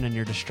desolation, and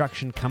your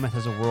destruction cometh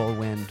as a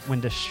whirlwind, when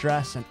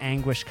distress and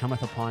anguish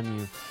cometh upon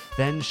you,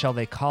 then shall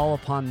they call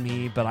upon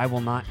me, but I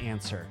will not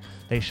answer.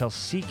 They shall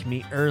seek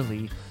me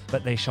early,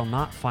 but they shall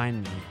not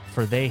find me.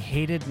 For they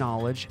hated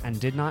knowledge, and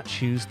did not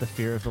choose the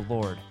fear of the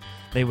Lord.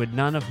 They would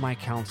none of my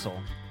counsel.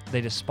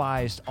 They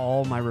despised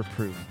all my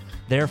reproof.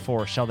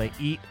 Therefore shall they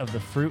eat of the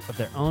fruit of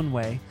their own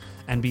way,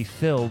 and be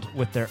filled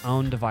with their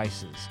own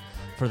devices.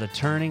 For the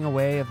turning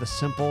away of the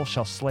simple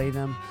shall slay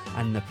them,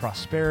 and the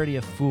prosperity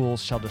of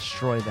fools shall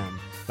destroy them.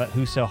 But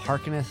whoso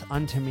hearkeneth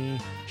unto me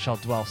shall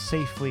dwell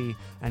safely,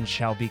 and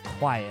shall be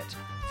quiet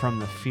from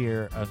the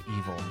fear of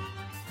evil.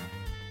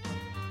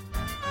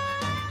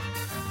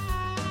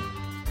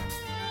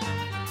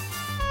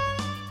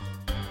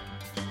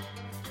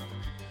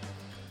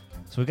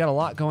 So we've got a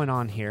lot going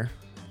on here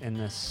in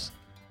this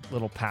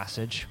little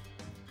passage.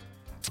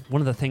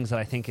 One of the things that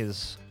I think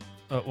is,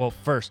 well,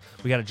 first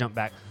we got to jump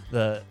back.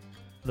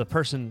 The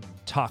person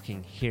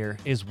talking here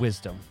is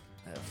wisdom.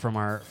 From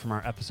our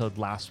episode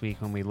last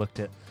week when we looked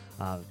at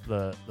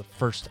the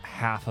first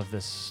half of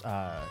this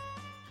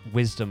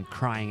wisdom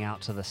crying out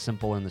to the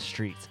simple in the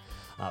streets,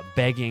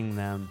 begging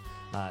them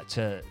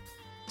to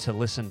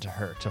listen to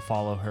her, to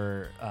follow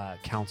her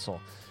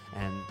counsel,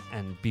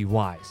 and be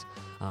wise.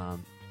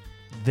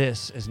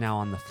 This is now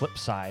on the flip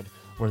side,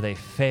 where they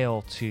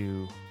fail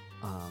to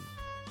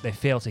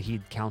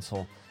heed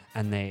counsel,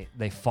 and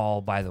they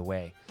fall by the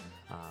way.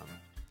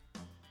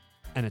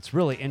 And it's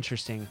really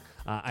interesting.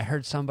 I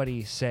heard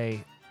somebody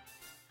say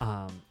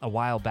a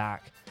while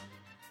back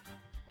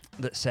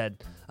that said,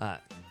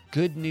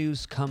 good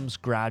news comes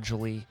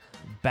gradually,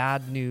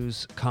 bad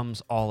news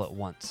comes all at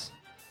once.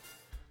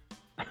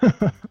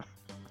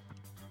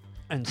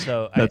 And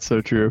so That's so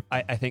true.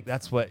 I think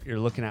that's what you're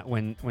looking at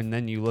when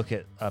then you look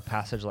at a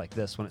passage like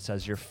this, when it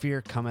says, your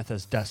fear cometh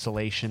as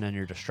desolation, and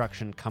your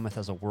destruction cometh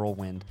as a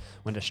whirlwind,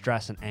 when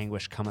distress and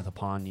anguish cometh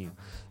upon you.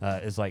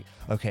 Is like,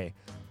 okay,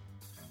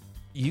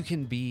 you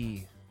can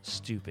be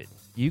stupid.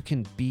 You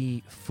can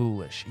be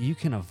foolish. You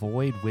can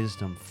avoid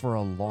wisdom for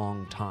a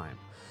long time.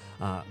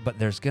 But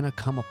there's going to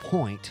come a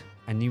point,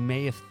 and you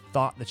may have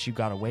thought that you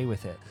got away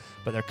with it,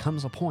 but there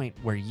comes a point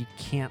where you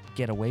can't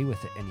get away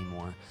with it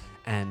anymore.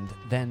 And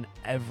then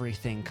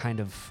everything kind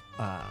of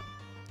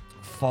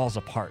falls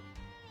apart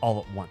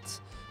all at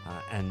once.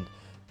 And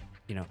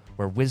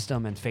where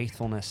wisdom and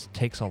faithfulness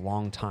takes a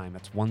long time.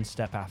 It's one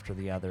step after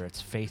the other.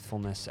 It's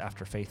faithfulness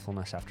after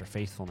faithfulness after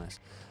faithfulness.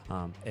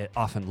 It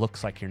often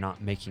looks like you're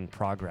not making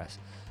progress,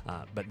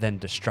 but then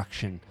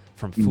destruction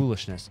from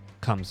foolishness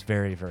comes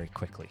very, very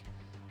quickly,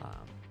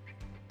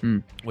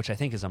 which I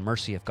think is a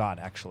mercy of God,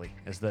 actually,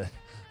 is the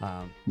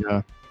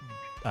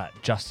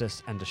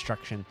justice and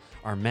destruction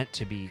are meant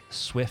to be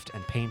swift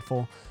and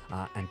painful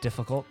and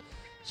difficult,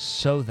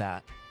 so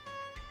that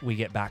we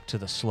get back to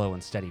the slow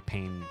and steady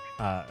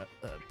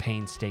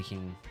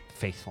painstaking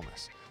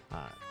faithfulness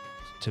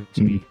to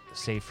be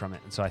saved from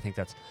it. And so I think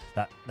that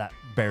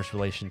bears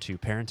relation to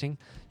parenting.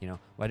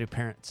 Why do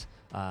parents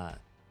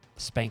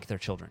spank their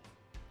children?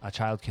 A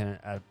child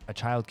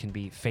can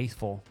be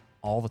faithful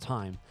all the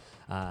time,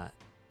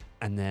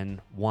 and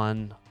then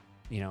one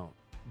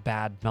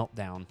bad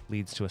meltdown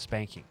leads to a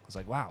spanking. It's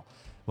like, wow.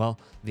 Well,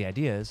 the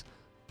idea is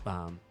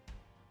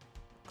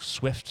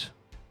swift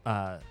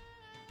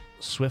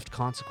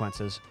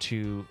consequences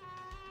to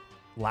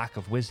lack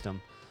of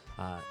wisdom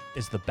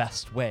is the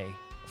best way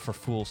for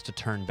fools to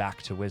turn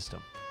back to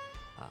wisdom.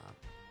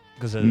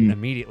 Because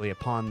immediately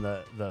upon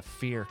the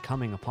fear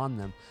coming upon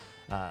them,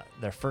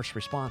 their first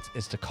response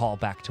is to call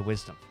back to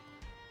wisdom.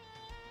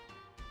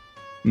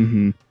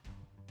 Mm-hmm.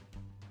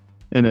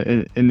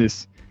 And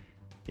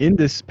in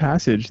this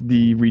passage,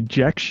 the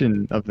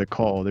rejection of the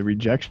call, the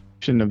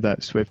rejection of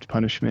that swift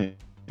punishment,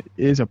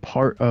 is a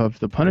part of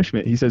the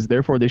punishment. He says,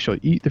 "Therefore they shall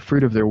eat the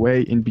fruit of their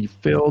way and be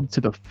filled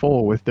to the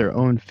full with their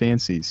own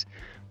fancies."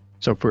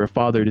 So for a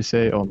father to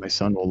say, "Oh, my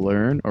son will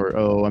learn," or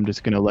 "Oh, I'm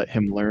just going to let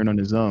him learn on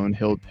his own.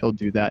 He'll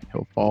do that.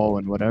 He'll fall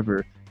and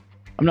whatever."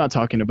 I'm not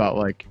talking about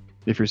like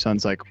if your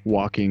son's like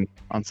walking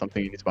on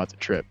something and he's about to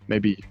trip.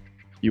 Maybe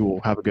you will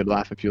have a good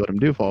laugh if you let him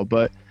do fall.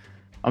 But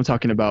I'm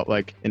talking about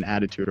like an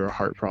attitude or a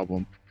heart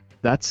problem.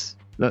 That's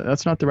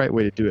not the right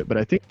way to do it. But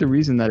I think the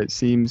reason that it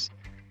seems,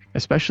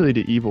 especially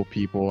to evil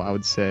people, I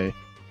would say,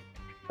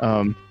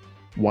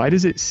 why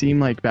does it seem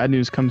like bad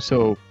news comes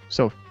so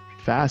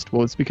fast?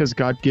 Well, it's because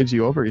God gives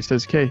you over. He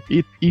says, "Okay,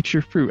 eat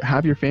your fruit,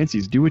 have your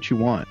fancies, do what you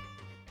want,"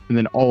 and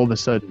then all of a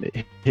sudden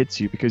it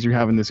hits you because you're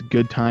having this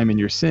good time in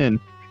your sin,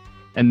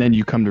 and then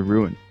you come to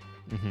ruin.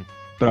 Mm-hmm.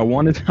 But I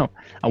want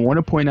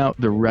to point out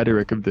the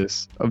rhetoric of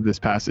this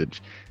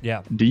passage.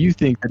 Yeah. Do you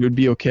think that it would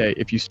be okay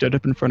if you stood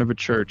up in front of a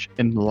church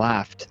and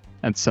laughed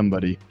at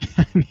somebody?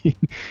 I mean,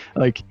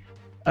 like,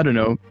 I don't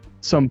know,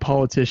 some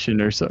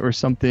politician or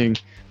something.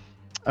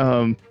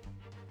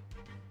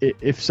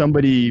 If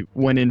somebody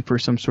went in for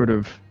some sort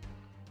of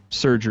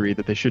surgery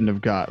that they shouldn't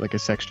have got, like a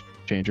sex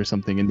change or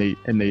something, and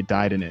they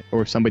died in it,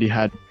 or if somebody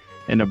had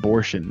an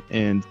abortion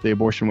and the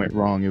abortion went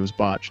wrong, it was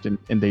botched, and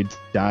they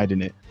died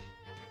in it,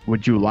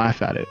 would you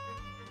laugh at it?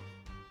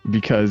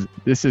 Because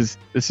this is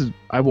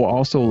I will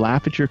also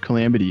laugh at your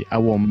calamity. I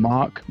will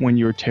mock when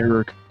your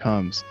terror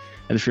comes.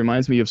 And this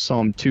reminds me of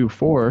Psalm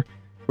 2:4,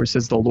 where it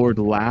says the Lord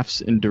laughs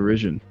in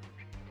derision.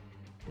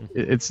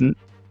 It's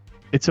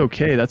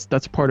okay.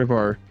 That's part of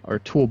our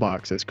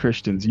toolbox as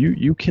Christians.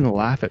 You can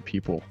laugh at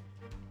people.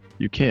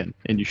 You can,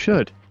 and you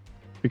should,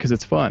 because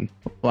it's fun.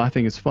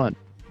 Laughing is fun.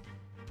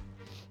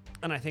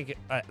 And I think,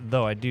 I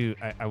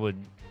would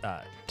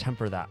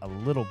temper that a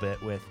little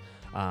bit with,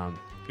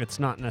 it's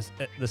not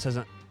this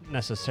isn't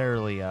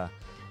necessarily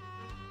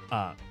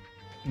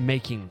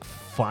making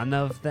fun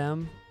of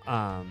them,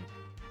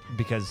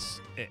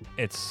 because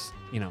it's,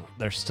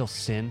 there's still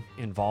sin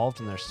involved,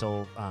 and there's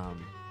still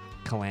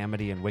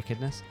calamity and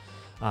wickedness.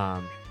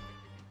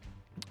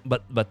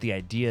 But the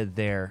idea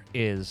there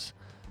is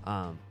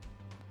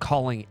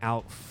calling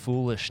out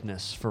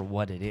foolishness for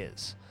what it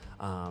is,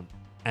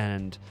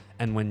 and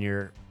when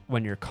you're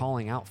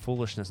calling out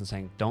foolishness and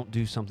saying, "Don't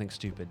do something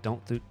stupid.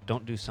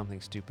 Don't do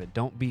something stupid.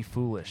 Don't be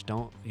foolish.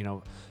 Don't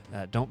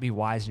be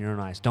wise in your own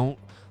eyes. Don't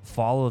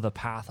follow the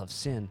path of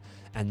sin."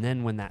 And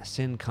then when that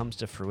sin comes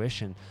to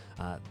fruition,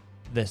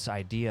 this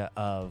idea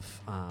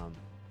of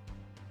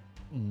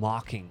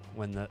mocking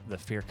when the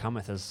fear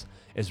cometh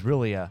is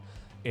really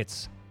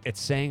it's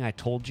saying "I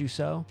told you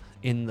so"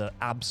 in the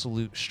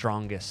absolute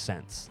strongest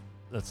sense.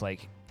 That's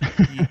like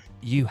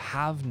you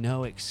have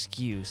no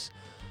excuse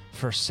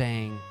for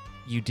saying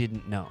you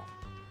didn't know,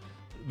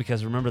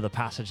 because remember the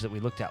passage that we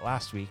looked at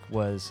last week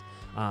was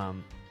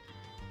I'm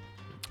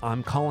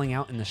calling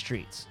out in the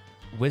streets.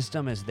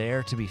 Wisdom is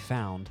there to be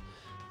found.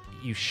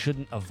 You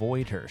shouldn't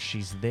avoid her.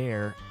 She's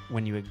there.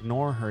 When you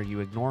ignore her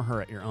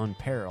at your own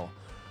peril.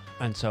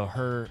 And so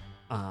her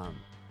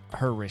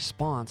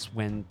response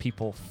when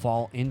people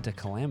fall into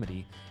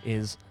calamity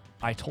is,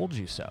 "I told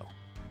you so."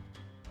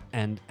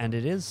 And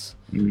it is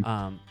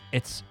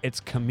it's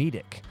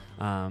comedic.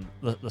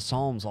 The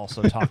Psalms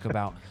also talk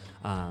about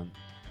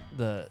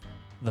the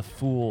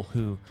fool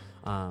who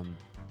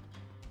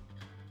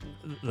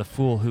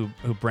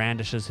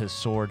brandishes his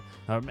sword.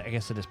 I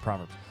guess it is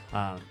Proverbs.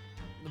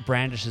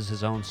 Brandishes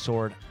his own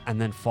sword and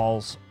then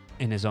falls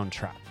in his own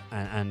trap.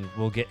 And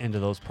we'll get into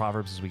those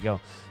Proverbs as we go.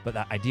 But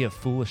that idea of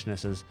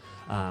foolishness is,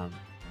 my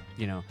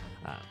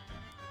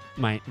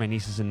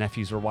nieces and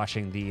nephews were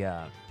watching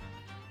the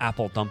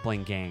Apple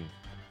Dumpling Gang,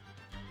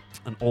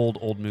 an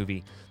old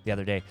movie the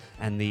other day,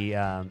 and the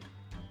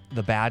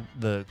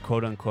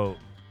quote unquote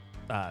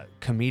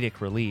comedic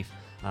relief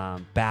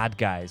bad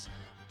guys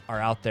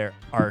are out there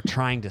are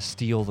trying to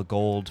steal the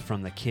gold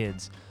from the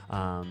kids,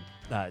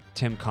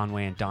 Tim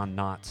Conway and Don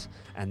Knotts,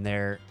 and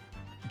they're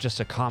just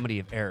a comedy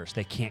of errors.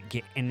 They can't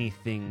get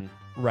anything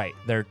right.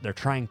 They're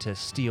trying to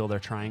steal. They're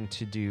trying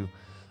to do.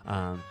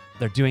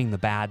 They're doing the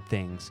bad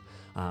things,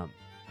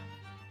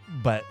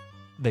 but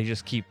they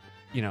just keep,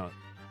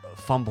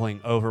 fumbling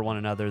over one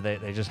another.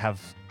 They just have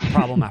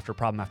problem after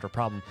problem after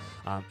problem,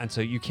 and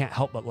so you can't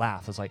help but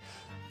laugh. It's like,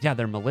 yeah,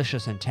 their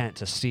malicious intent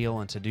to steal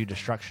and to do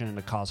destruction and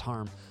to cause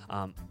harm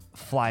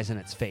flies in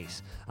its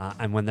face,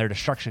 and when their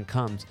destruction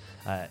comes,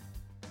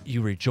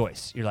 you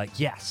rejoice. You're like,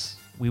 yes,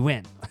 we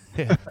win.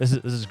 This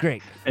is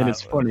great. And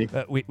it's funny.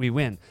 We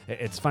win.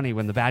 It's funny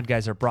when the bad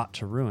guys are brought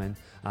to ruin.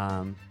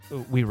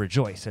 We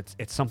rejoice.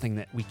 It's something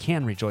that we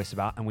can rejoice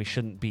about, and we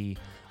shouldn't be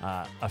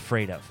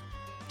afraid of.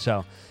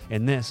 So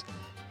in this,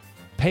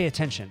 pay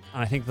attention.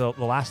 And I think the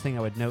last thing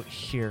I would note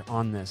here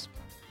on this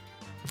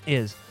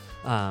is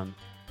that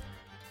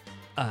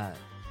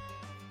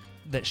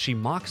she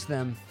mocks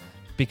them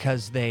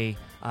because they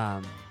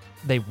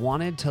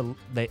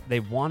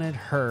wanted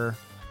her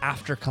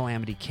after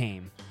calamity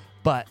came,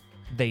 but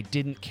they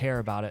didn't care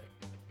about it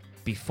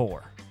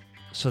before.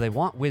 So they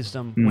want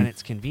wisdom when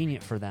it's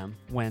convenient for them,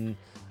 when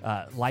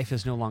life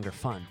is no longer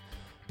fun.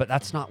 But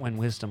that's not when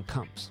wisdom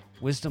comes.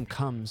 Wisdom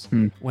comes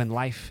when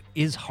life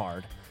is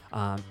hard,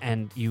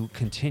 and you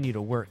continue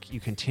to work, you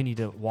continue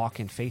to walk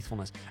in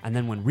faithfulness, and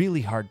then when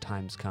really hard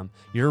times come,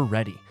 you're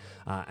ready.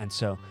 And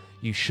so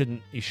you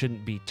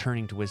shouldn't be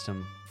turning to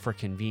wisdom for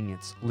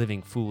convenience,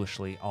 living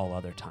foolishly all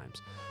other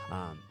times.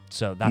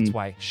 So that's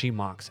why she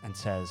mocks and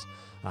says,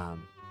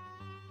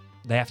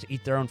 they have to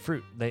eat their own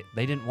fruit. They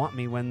didn't want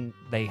me when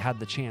they had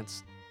the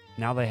chance.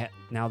 Now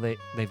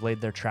they've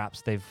laid their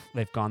traps.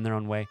 They've gone their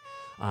own way,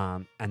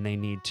 and they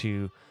need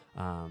to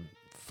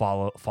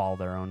follow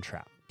their own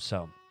trap.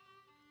 So,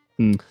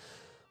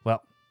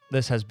 well,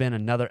 this has been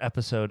another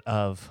episode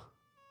of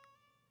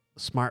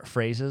Smart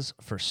Phrases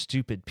for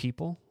Stupid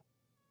People.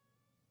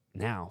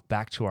 Now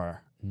back to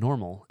our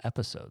normal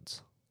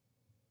episodes.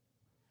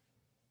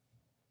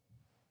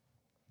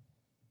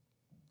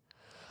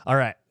 All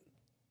right.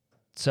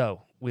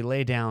 So we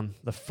lay down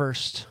the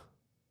first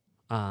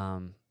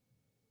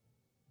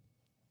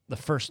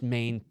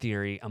main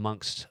theory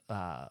amongst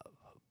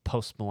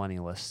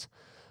post-millennialists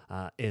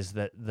is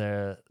that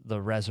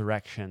the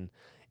resurrection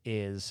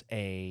is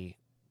a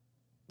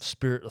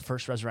spirit. The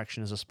first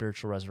resurrection is a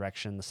spiritual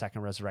resurrection. The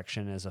second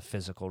resurrection is a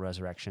physical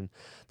resurrection.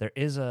 There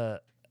is an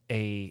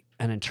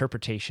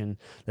interpretation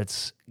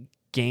that's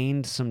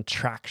gained some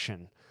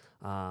traction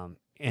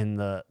in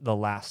the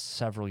last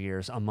several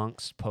years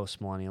amongst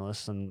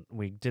post-millennialists, and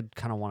we did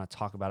kind of want to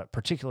talk about it,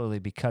 particularly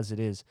because it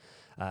is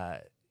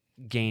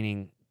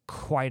gaining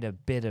quite a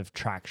bit of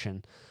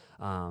traction,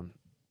 and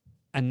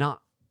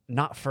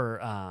not for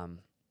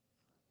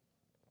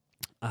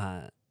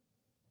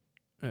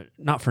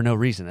no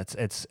reason.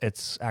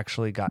 It's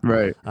actually got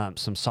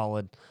some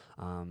solid,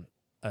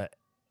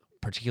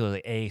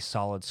 particularly a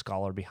solid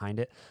scholar behind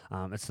it.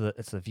 It's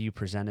the view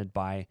presented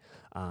by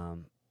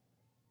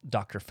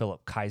Dr.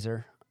 Philip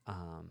Kaiser,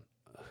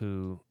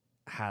 who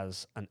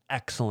has an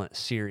excellent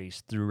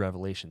series through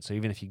Revelation. So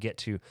even if you get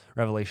to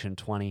Revelation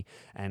 20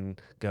 and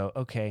go,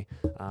 okay,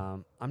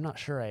 I'm not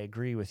sure I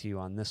agree with you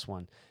on this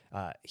one,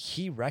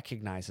 he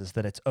recognizes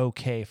that it's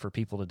okay for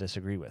people to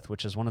disagree with,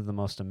 which is one of the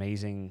most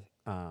amazing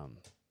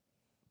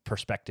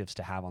perspectives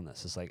to have on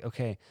this. It's like,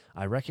 okay,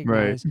 I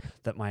recognize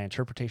that my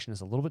interpretation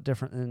is a little bit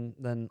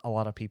different than a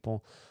lot of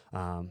people.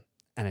 And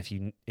if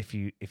you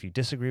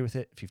disagree with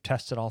it, if you've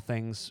tested all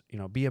things,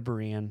 be a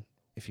Berean.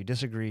 If you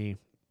disagree,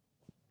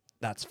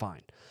 that's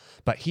fine.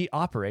 But he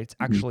operates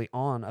actually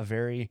on a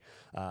very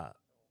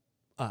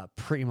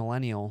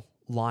premillennial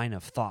line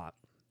of thought,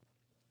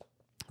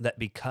 that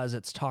because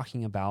it's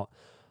talking about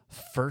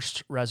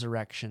first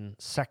resurrection,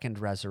 second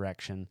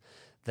resurrection,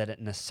 that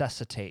it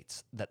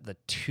necessitates that the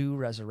two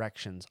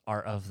resurrections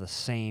are of the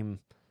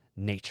same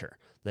nature.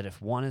 That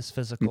if one is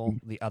physical,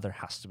 the other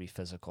has to be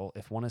physical.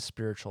 If one is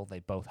spiritual, they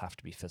both have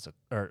to be physical,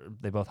 or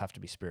they both have to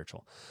be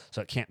spiritual.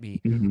 So it can't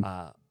be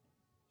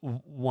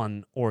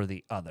one or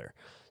the other.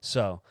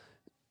 So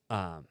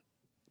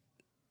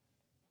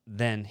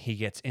then he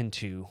gets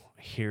into,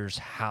 here's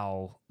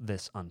how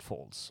this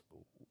unfolds.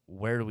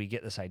 Where do we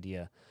get this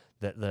idea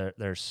that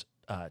there's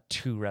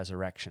two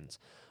resurrections?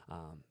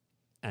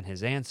 And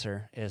his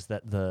answer is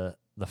that the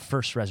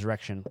first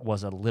resurrection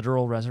was a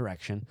literal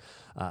resurrection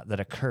that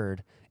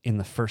occurred in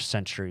the first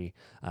century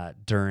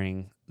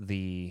during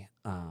the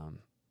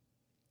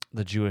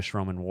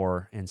Jewish-Roman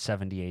War in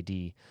 70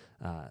 A.D.,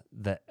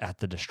 that at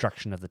the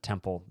destruction of the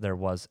temple, there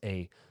was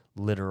a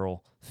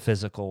literal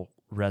physical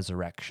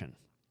resurrection.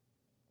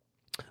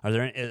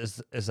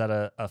 Is that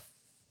a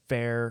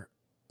fair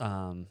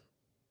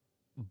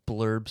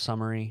blurb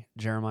summary,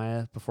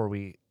 Jeremiah, before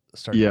we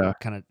start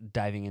kind of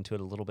diving into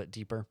it a little bit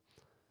deeper?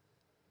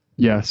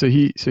 Yeah, so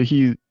he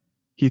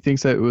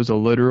thinks that it was a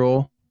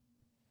literal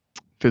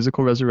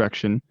physical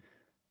resurrection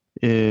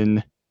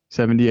in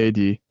 70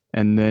 AD,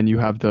 and then you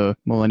have the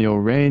millennial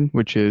reign,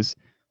 which is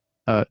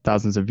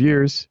thousands of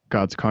years,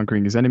 God's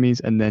conquering his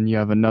enemies, and then you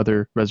have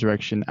another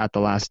resurrection at the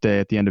last day,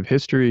 at the end of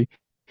history.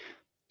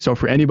 So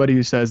for anybody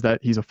who says that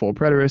he's a full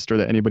preterist, or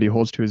that anybody who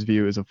holds to his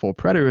view is a full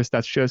preterist,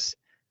 that's just,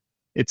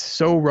 it's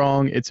so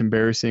wrong, it's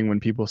embarrassing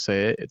when people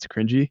say it, it's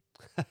cringy,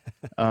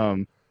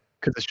 because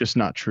it's just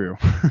not true.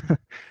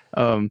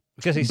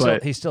 Because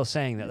he's still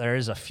saying that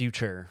there's a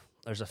future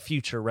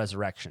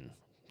resurrection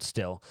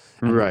still,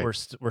 and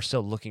we're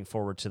still looking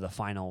forward to the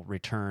final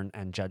return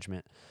and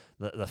judgment,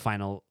 the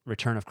final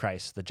return of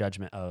Christ, the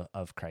judgment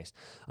of Christ,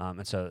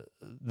 and so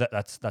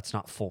that's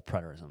not full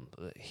preterism.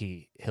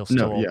 He'll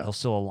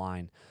still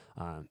align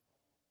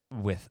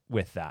with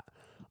that.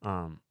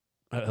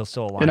 He'll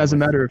still align, and as a with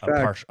matter of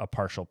fact, a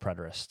partial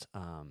preterist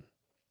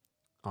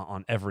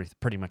on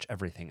pretty much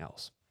everything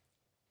else.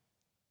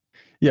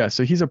 Yeah,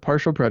 so he's a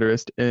partial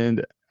preterist,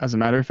 and as a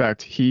matter of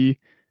fact, he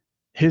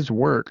his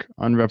work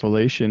on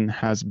Revelation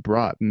has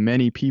brought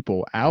many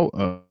people out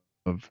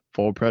of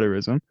full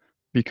preterism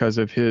because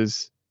of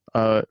his,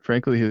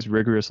 frankly, his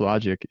rigorous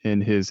logic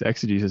in his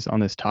exegesis on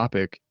this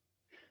topic.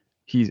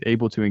 He's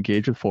able to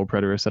engage with full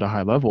preterists at a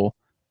high level,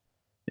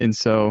 and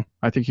so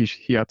I think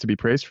he ought to be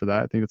praised for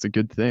that. I think that's a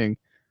good thing.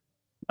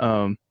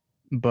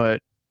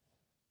 But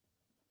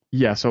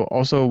yeah, so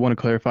also want to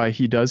clarify,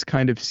 he does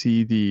kind of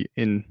see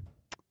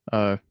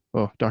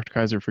well, Dr.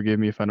 Kaiser, forgive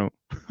me if I don't,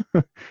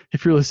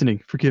 if you're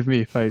listening, forgive me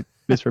if I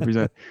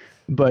misrepresent.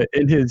 But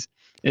in his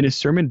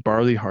sermon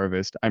Barley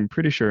Harvest, I'm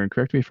pretty sure, and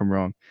correct me if I'm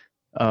wrong,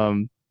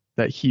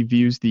 that he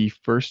views the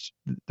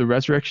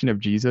resurrection of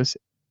Jesus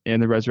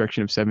and the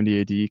resurrection of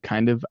 70 AD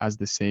kind of as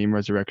the same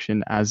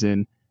resurrection, as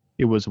in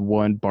it was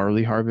one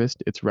barley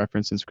harvest. It's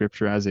referenced in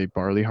scripture as a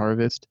barley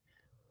harvest.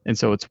 And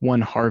so it's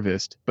one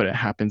harvest, but it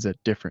happens at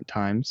different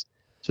times.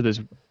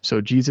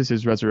 So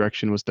Jesus'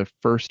 resurrection was the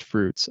first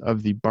fruits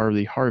of the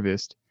barley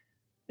harvest,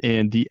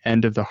 and the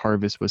end of the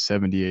harvest was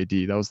 70 AD.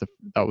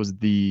 That was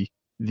the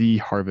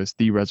harvest,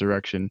 the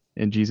resurrection,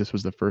 and Jesus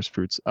was the first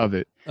fruits of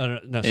it. No,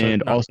 so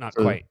and not, also not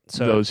quite.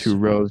 So those who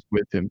rose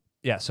with him.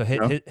 Yeah. So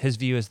his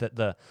view is that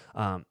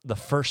the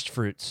first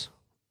fruits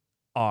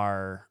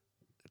are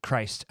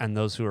Christ and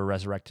those who are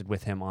resurrected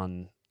with him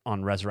on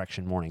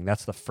resurrection morning.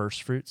 That's the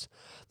first fruits.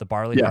 The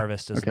barley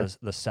harvest is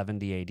the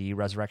 70 AD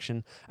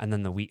resurrection, and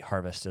then the wheat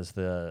harvest is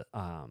the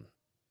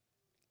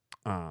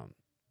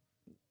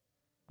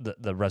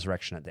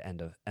resurrection at the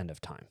end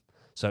of time.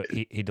 So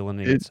he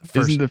delineates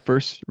first. Isn't the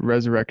first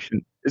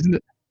resurrection?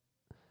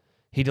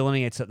 He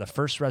delineates that the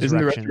first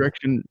resurrection.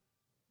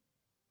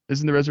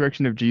 Isn't the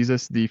resurrection of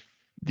Jesus the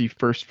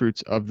first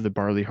fruits of the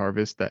barley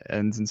harvest that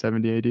ends in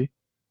 70 AD?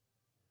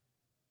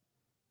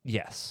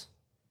 Yes.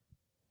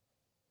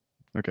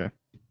 Okay.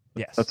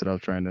 Yes. That's what I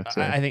was trying to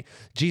say. I think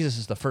Jesus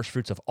is the first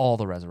fruits of all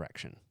the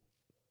resurrection,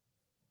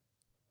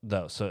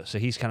 though. So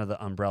he's kind of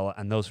the umbrella,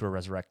 and those who are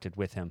resurrected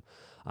with him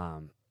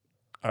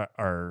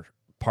are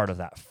part of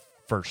that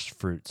first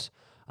fruits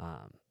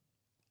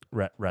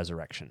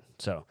resurrection.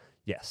 So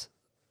yes,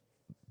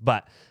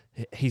 but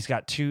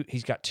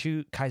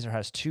Kaiser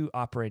has two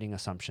operating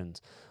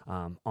assumptions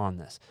on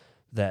this,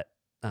 that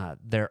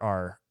there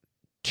are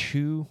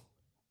two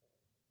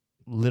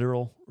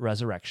literal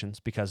resurrections,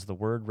 because the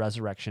word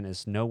resurrection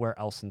is nowhere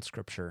else in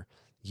Scripture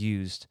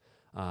used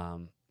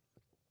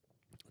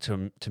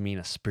to mean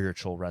a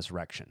spiritual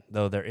resurrection,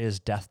 though there is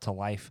death to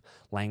life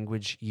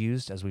language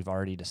used, as we've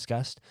already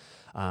discussed.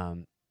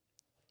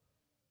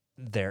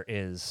 There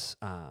is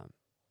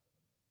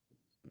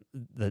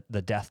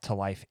the death to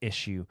life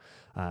issue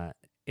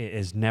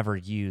is never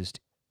used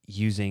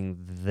using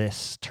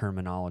this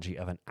terminology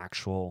of an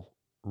actual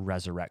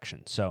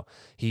resurrection. So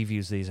he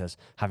views these as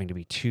having to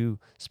be two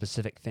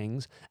specific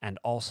things, and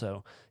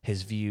also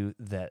his view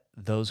that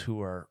those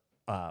who are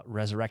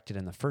resurrected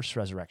in the first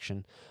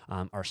resurrection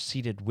are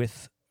seated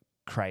with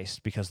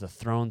Christ because the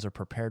thrones are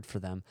prepared for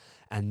them,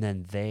 and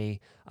then they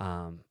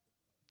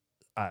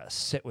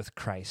sit with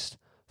Christ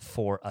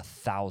for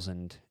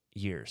 1,000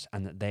 years,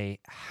 and that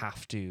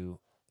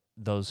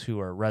those who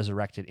are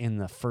resurrected in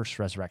the first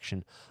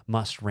resurrection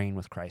must reign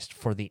with Christ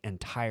for the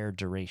entire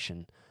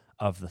duration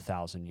of the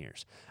 1,000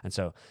 years. And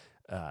so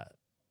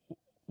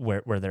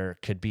where there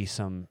could be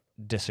some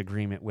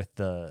disagreement with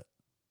the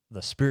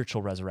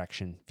spiritual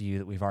resurrection view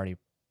that we've already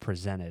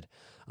presented,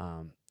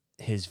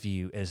 his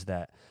view is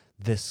that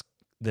this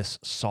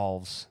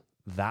solves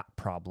that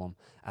problem,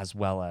 as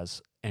well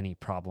as any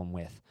problem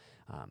with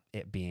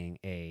it being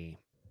a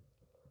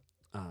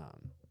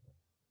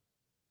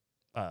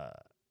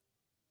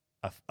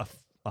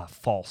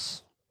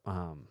false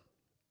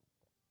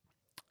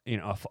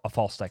a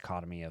false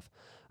dichotomy of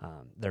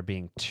there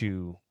being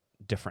two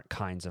different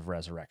kinds of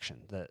resurrection.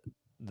 That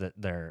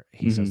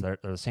he says they're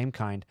the same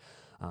kind,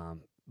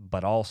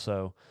 but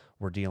also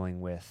we're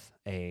dealing with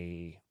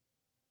the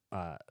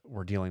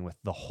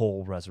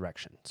whole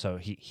resurrection. So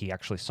he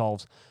actually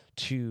solves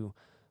two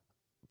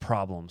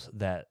problems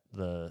that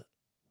the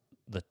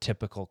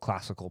typical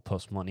classical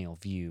postmillennial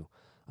view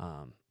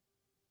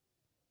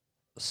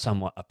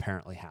somewhat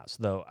apparently has.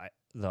 Though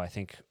I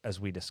think, as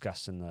we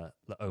discussed in the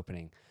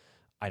opening,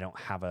 I don't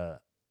have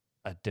a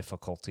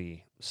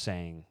difficulty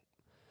saying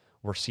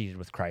we're seated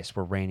with Christ,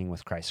 we're reigning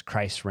with Christ.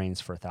 Christ reigns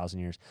for 1,000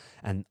 years,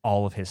 and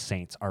all of his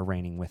saints are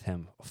reigning with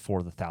him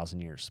for the 1,000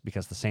 years,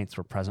 because the saints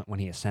were present when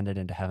he ascended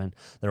into heaven.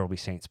 There will be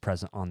saints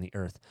present on the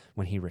earth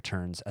when he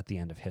returns at the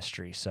end of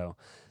history. So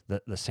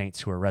the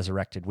saints who are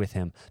resurrected with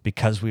him,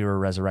 because we were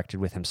resurrected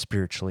with him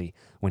spiritually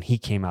when he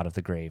came out of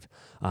the grave,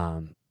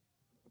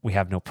 we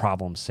have no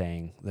problem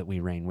saying that we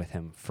reign with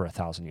him for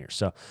 1,000 years.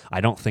 So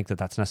I don't think that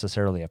that's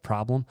necessarily a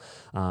problem,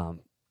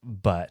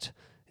 but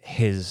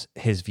his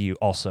view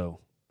also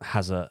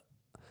has a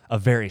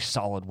very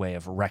solid way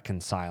of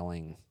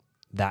reconciling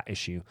that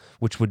issue,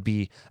 which would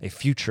be a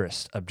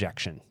futurist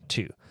objection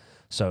too.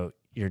 So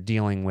you're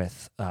dealing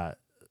with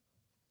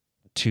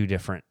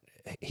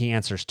he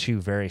answers two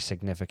very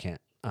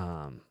significant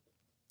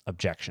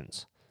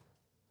objections.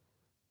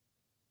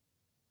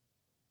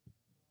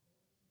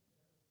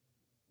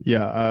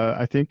 Yeah,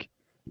 I think.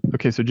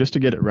 Okay, so just to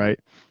get it right,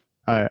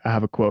 I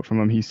have a quote from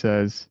him. He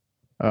says,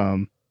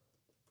 um,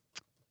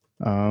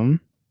 um,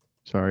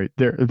 sorry,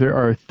 there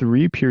are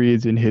three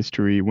periods in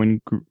history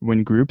when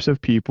groups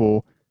of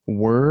people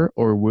were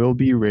or will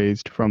be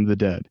raised from the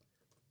dead: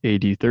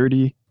 AD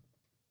 30,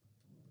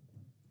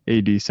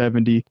 AD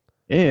 70,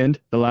 and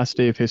the last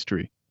day of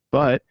history.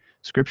 But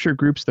Scripture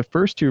groups the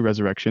first two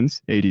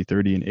resurrections, AD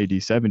 30 and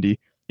AD 70,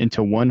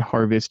 into one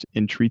harvest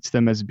and treats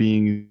them as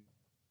being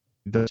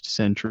the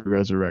century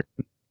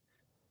resurrection.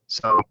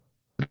 So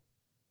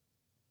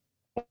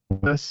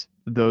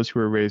those who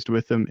were raised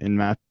with him in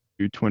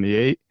Matthew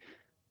 28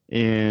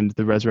 and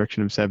the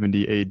resurrection of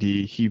 70 AD,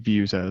 he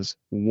views as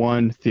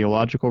one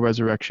theological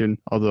resurrection,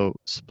 although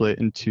split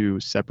into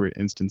separate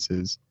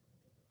instances.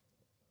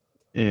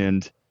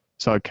 And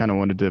so I kind of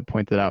wanted to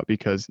point that out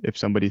because if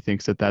somebody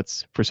thinks that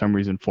that's for some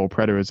reason full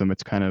preterism,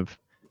 it's kind of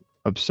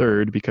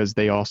absurd because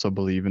they also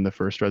believe in the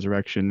first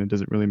resurrection. It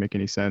doesn't really make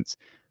any sense.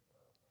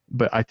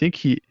 But I think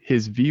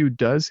his view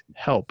does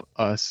help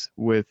us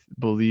with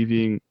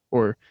believing,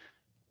 or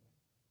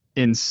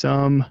in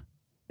some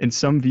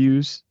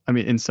views, I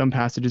mean, in some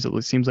passages,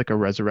 it seems like a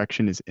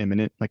resurrection is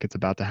imminent, like it's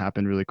about to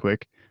happen really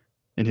quick.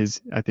 And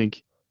I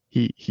think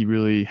he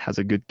really has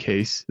a good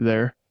case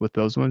there with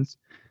those ones.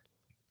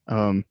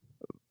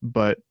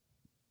 But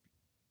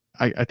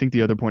I think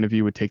the other point of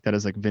view would take that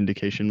as like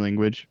vindication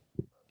language.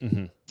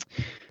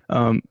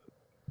 Mm-hmm.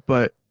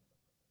 But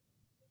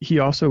he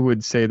also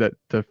would say that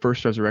the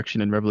first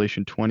resurrection in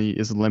Revelation 20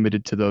 is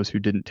limited to those who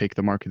didn't take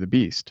the mark of the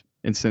beast.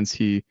 And since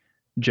he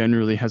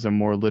generally has a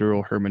more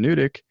literal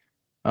hermeneutic,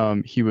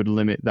 he would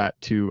limit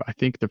that to, I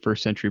think, the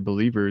first century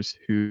believers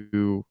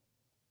who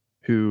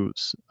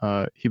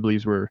he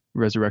believes were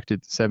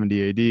resurrected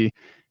 70 AD.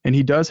 And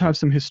he does have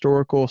some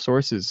historical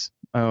sources.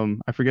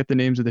 I forget the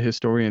names of the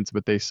historians,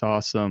 but they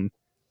saw some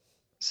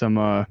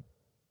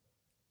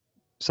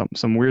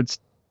weird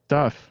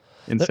stuff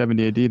in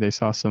 70 AD. They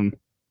saw some.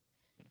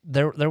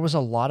 There was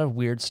a lot of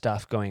weird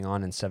stuff going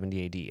on in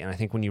 70 AD, and I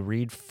think when you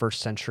read first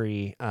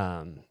century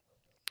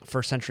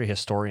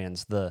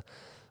historians,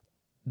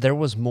 there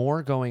was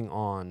more going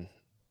on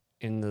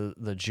in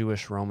the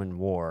Jewish-Roman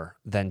War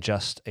than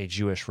just a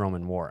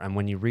Jewish-Roman war. And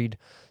when you read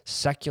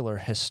secular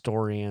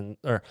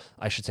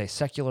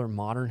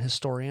modern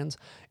historians,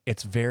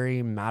 it's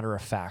very matter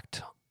of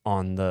fact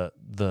on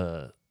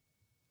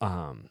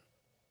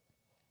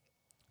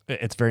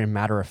it's very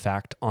matter of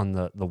fact on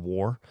the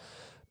war.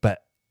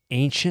 But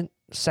ancient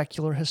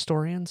secular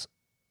historians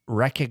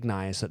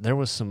recognize that there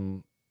was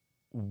some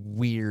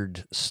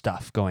weird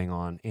stuff going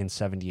on in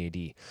 70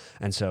 AD.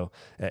 And so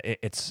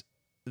it's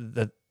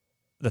that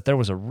there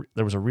was a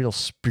real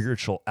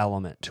spiritual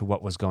element to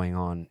what was going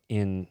on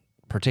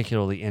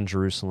particularly in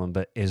Jerusalem,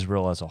 but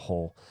Israel as a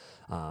whole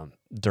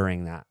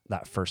during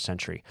that first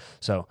century.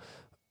 So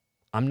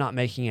I'm not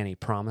making any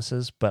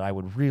promises, but I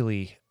would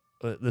really,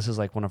 this is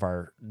like one of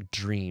our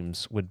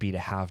dreams would be to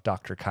have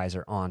Dr.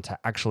 Kaiser on to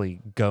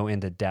actually go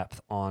into depth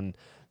on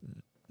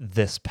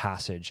this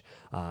passage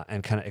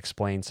and kind of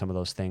explain some of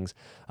those things.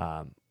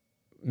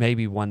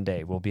 Maybe one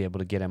day we'll be able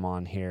to get him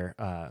on here.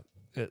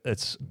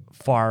 It's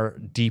far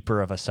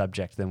deeper of a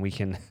subject than we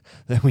can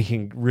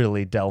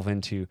really delve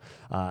into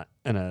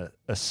in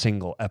a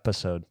single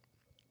episode,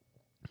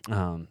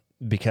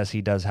 because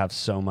he does have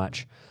so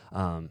much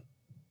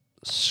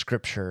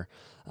scripture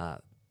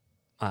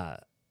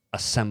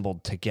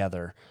assembled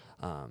together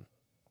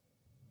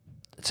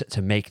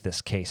to make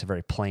this case a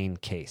very plain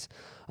case.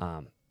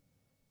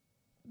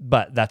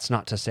 But that's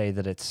not to say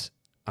that it's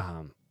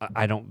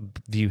I don't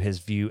view his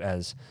view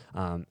as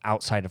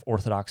outside of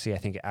orthodoxy. I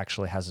think it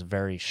actually has a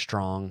very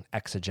strong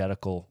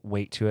exegetical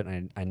weight to it,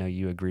 and I know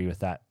you agree with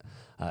that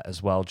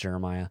as well,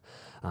 Jeremiah.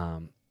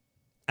 And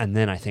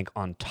then I think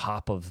on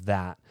top of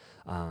that,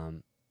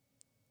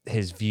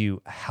 his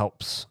view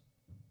helps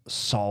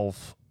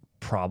solve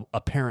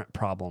apparent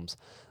problems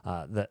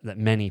that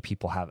many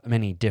people have,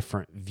 many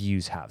different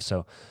views have.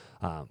 So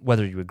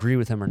whether you agree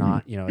with him or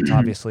not, it's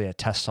obviously a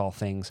test all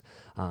things.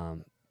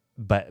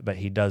 But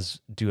he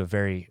does do a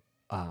very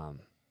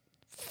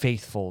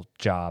faithful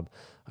job.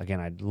 Again,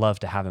 I'd love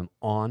to have him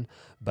on,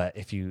 but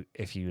if you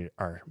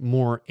are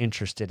more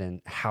interested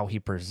in how he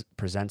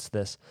presents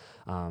this,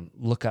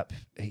 look up.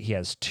 He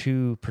has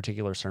two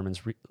particular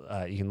sermons. You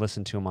can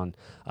listen to him on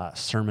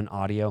Sermon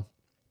Audio.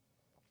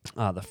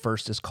 The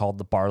first is called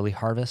The Barley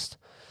Harvest,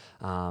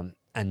 and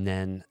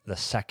then the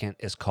second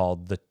is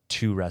called The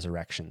Two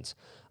Resurrections.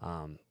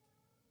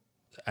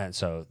 And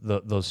so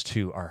those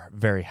two are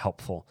very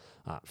helpful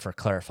for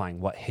clarifying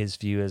what his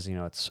view is.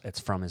 It's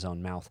from his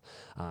own mouth,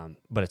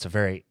 but it's a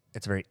very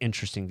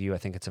interesting view. I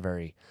think it's a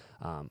very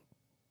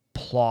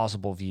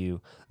plausible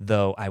view,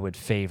 though I would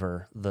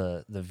favor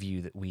the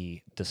view that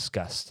we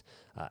discussed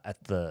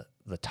at the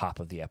top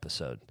of the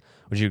episode.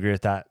 Would you agree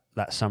with that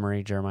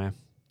summary, Jeremiah?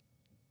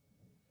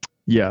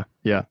 Yeah,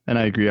 and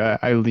I agree.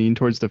 I lean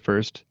towards the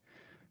first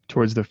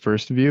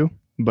view,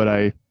 but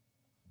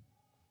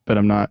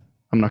I'm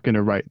not going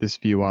to write this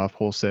view off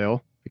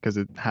wholesale because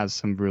it has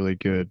some really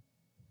good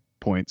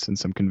points and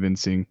some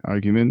convincing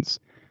arguments.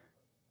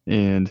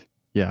 And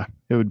yeah,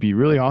 it would be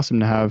really awesome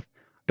to have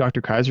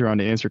Dr. Kaiser on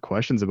to answer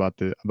questions about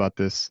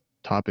this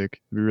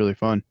topic. It'd be really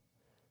fun.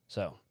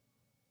 So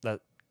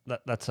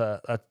that's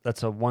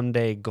a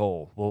one-day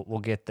goal. We'll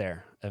get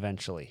there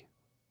eventually.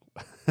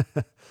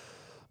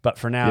 But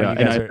for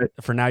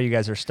now, you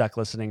guys are stuck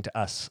listening to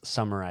us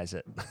summarize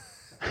it.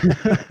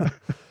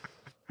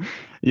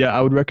 Yeah,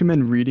 I would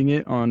recommend reading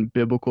it on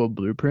Biblical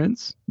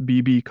Blueprints,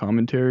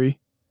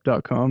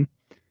 bbcommentary.com,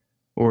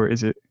 or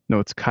it's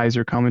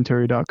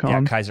kaisercommentary.com.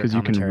 Yeah,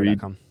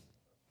 kaisercommentary.com.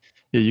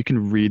 You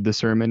can read the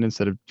sermon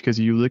instead of, because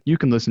you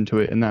can listen to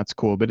it and that's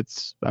cool, but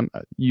it's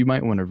you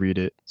might want to read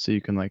it so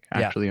you can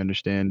actually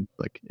understand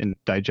and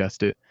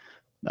digest it.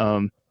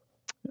 I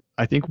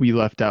think we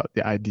left out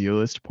the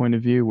idealist point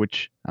of view,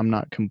 which I'm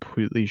not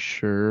completely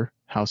sure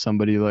how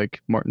somebody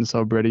like Martin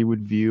Celebretti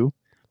would view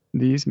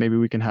these. Maybe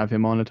we can have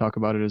him on to talk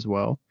about it as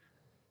well.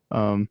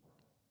 But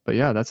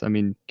yeah,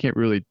 can't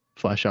really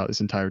flesh out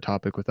this entire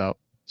topic without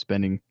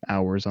spending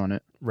hours on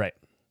it. Right.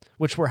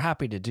 Which we're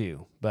happy to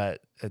do,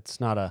 but it's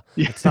not a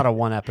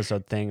one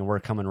episode thing, and we're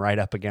coming right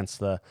up against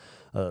the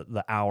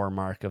hour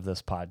mark of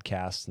this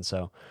podcast, and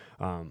so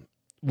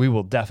we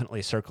will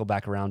definitely circle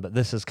back around. But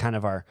this is kind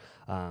of our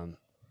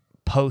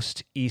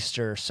post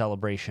Easter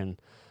celebration,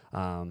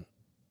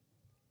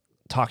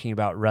 talking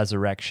about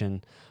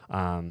resurrection.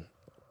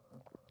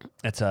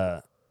 It's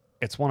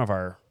one of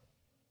our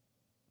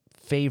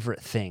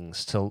favorite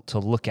things to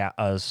look at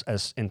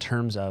as in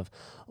terms of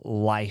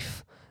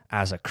life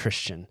as a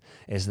Christian,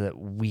 is that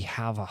we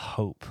have a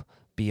hope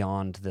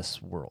beyond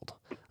this world,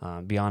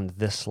 beyond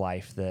this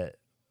life, that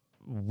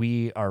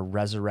we are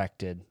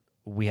resurrected.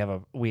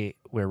 We're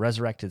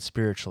resurrected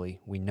spiritually.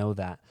 We know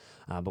that,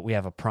 but we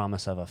have a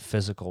promise of a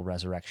physical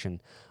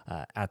resurrection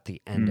at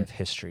the end of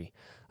history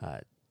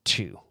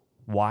too.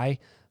 Why?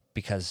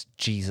 Because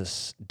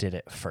Jesus did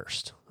it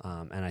first,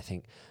 and I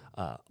think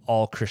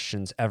all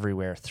Christians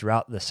everywhere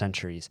throughout the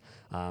centuries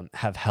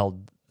have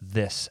held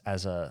this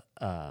as a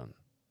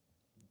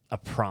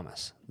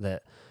promise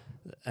that,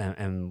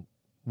 and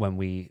when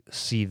we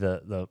see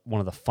the one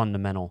of the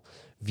fundamental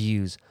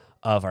views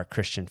of our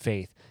Christian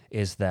faith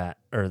is that,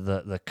 or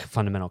the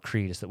fundamental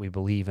creed is that we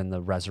believe in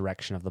the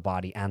resurrection of the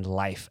body and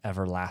life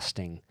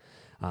everlasting.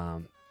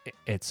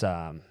 It's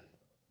a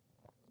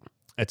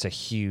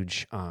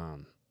huge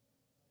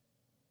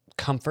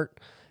comfort.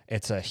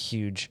 It's a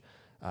huge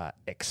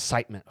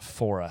excitement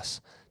for us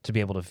to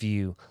be able to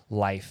view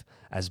life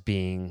as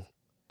being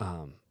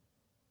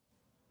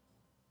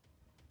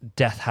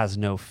death has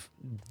no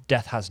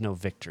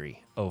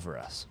victory over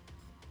us.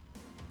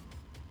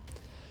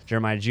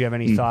 Jeremiah, did you have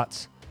any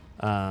thoughts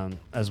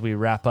as we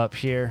wrap up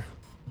here?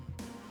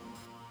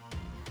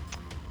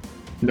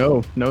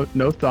 No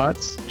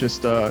thoughts.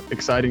 Just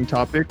exciting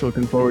topic.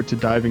 Looking forward to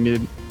diving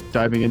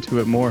into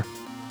it more.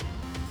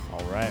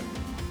 All right.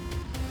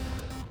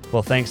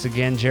 Well, thanks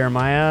again,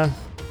 Jeremiah.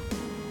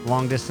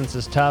 Long distance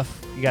is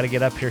tough. You got to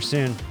get up here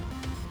soon.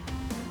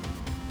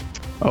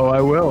 Oh,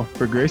 I will.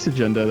 For Grace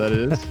Agenda, that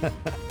is.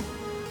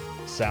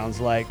 Sounds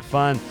like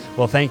fun.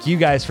 Well, thank you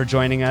guys for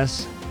joining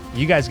us.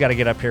 You guys got to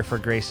get up here for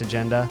Grace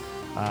Agenda.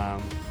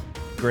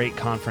 Great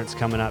conference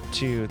coming up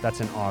too.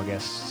 That's in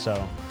August.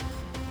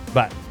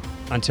 But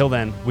until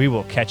then, we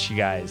will catch you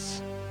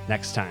guys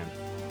next time.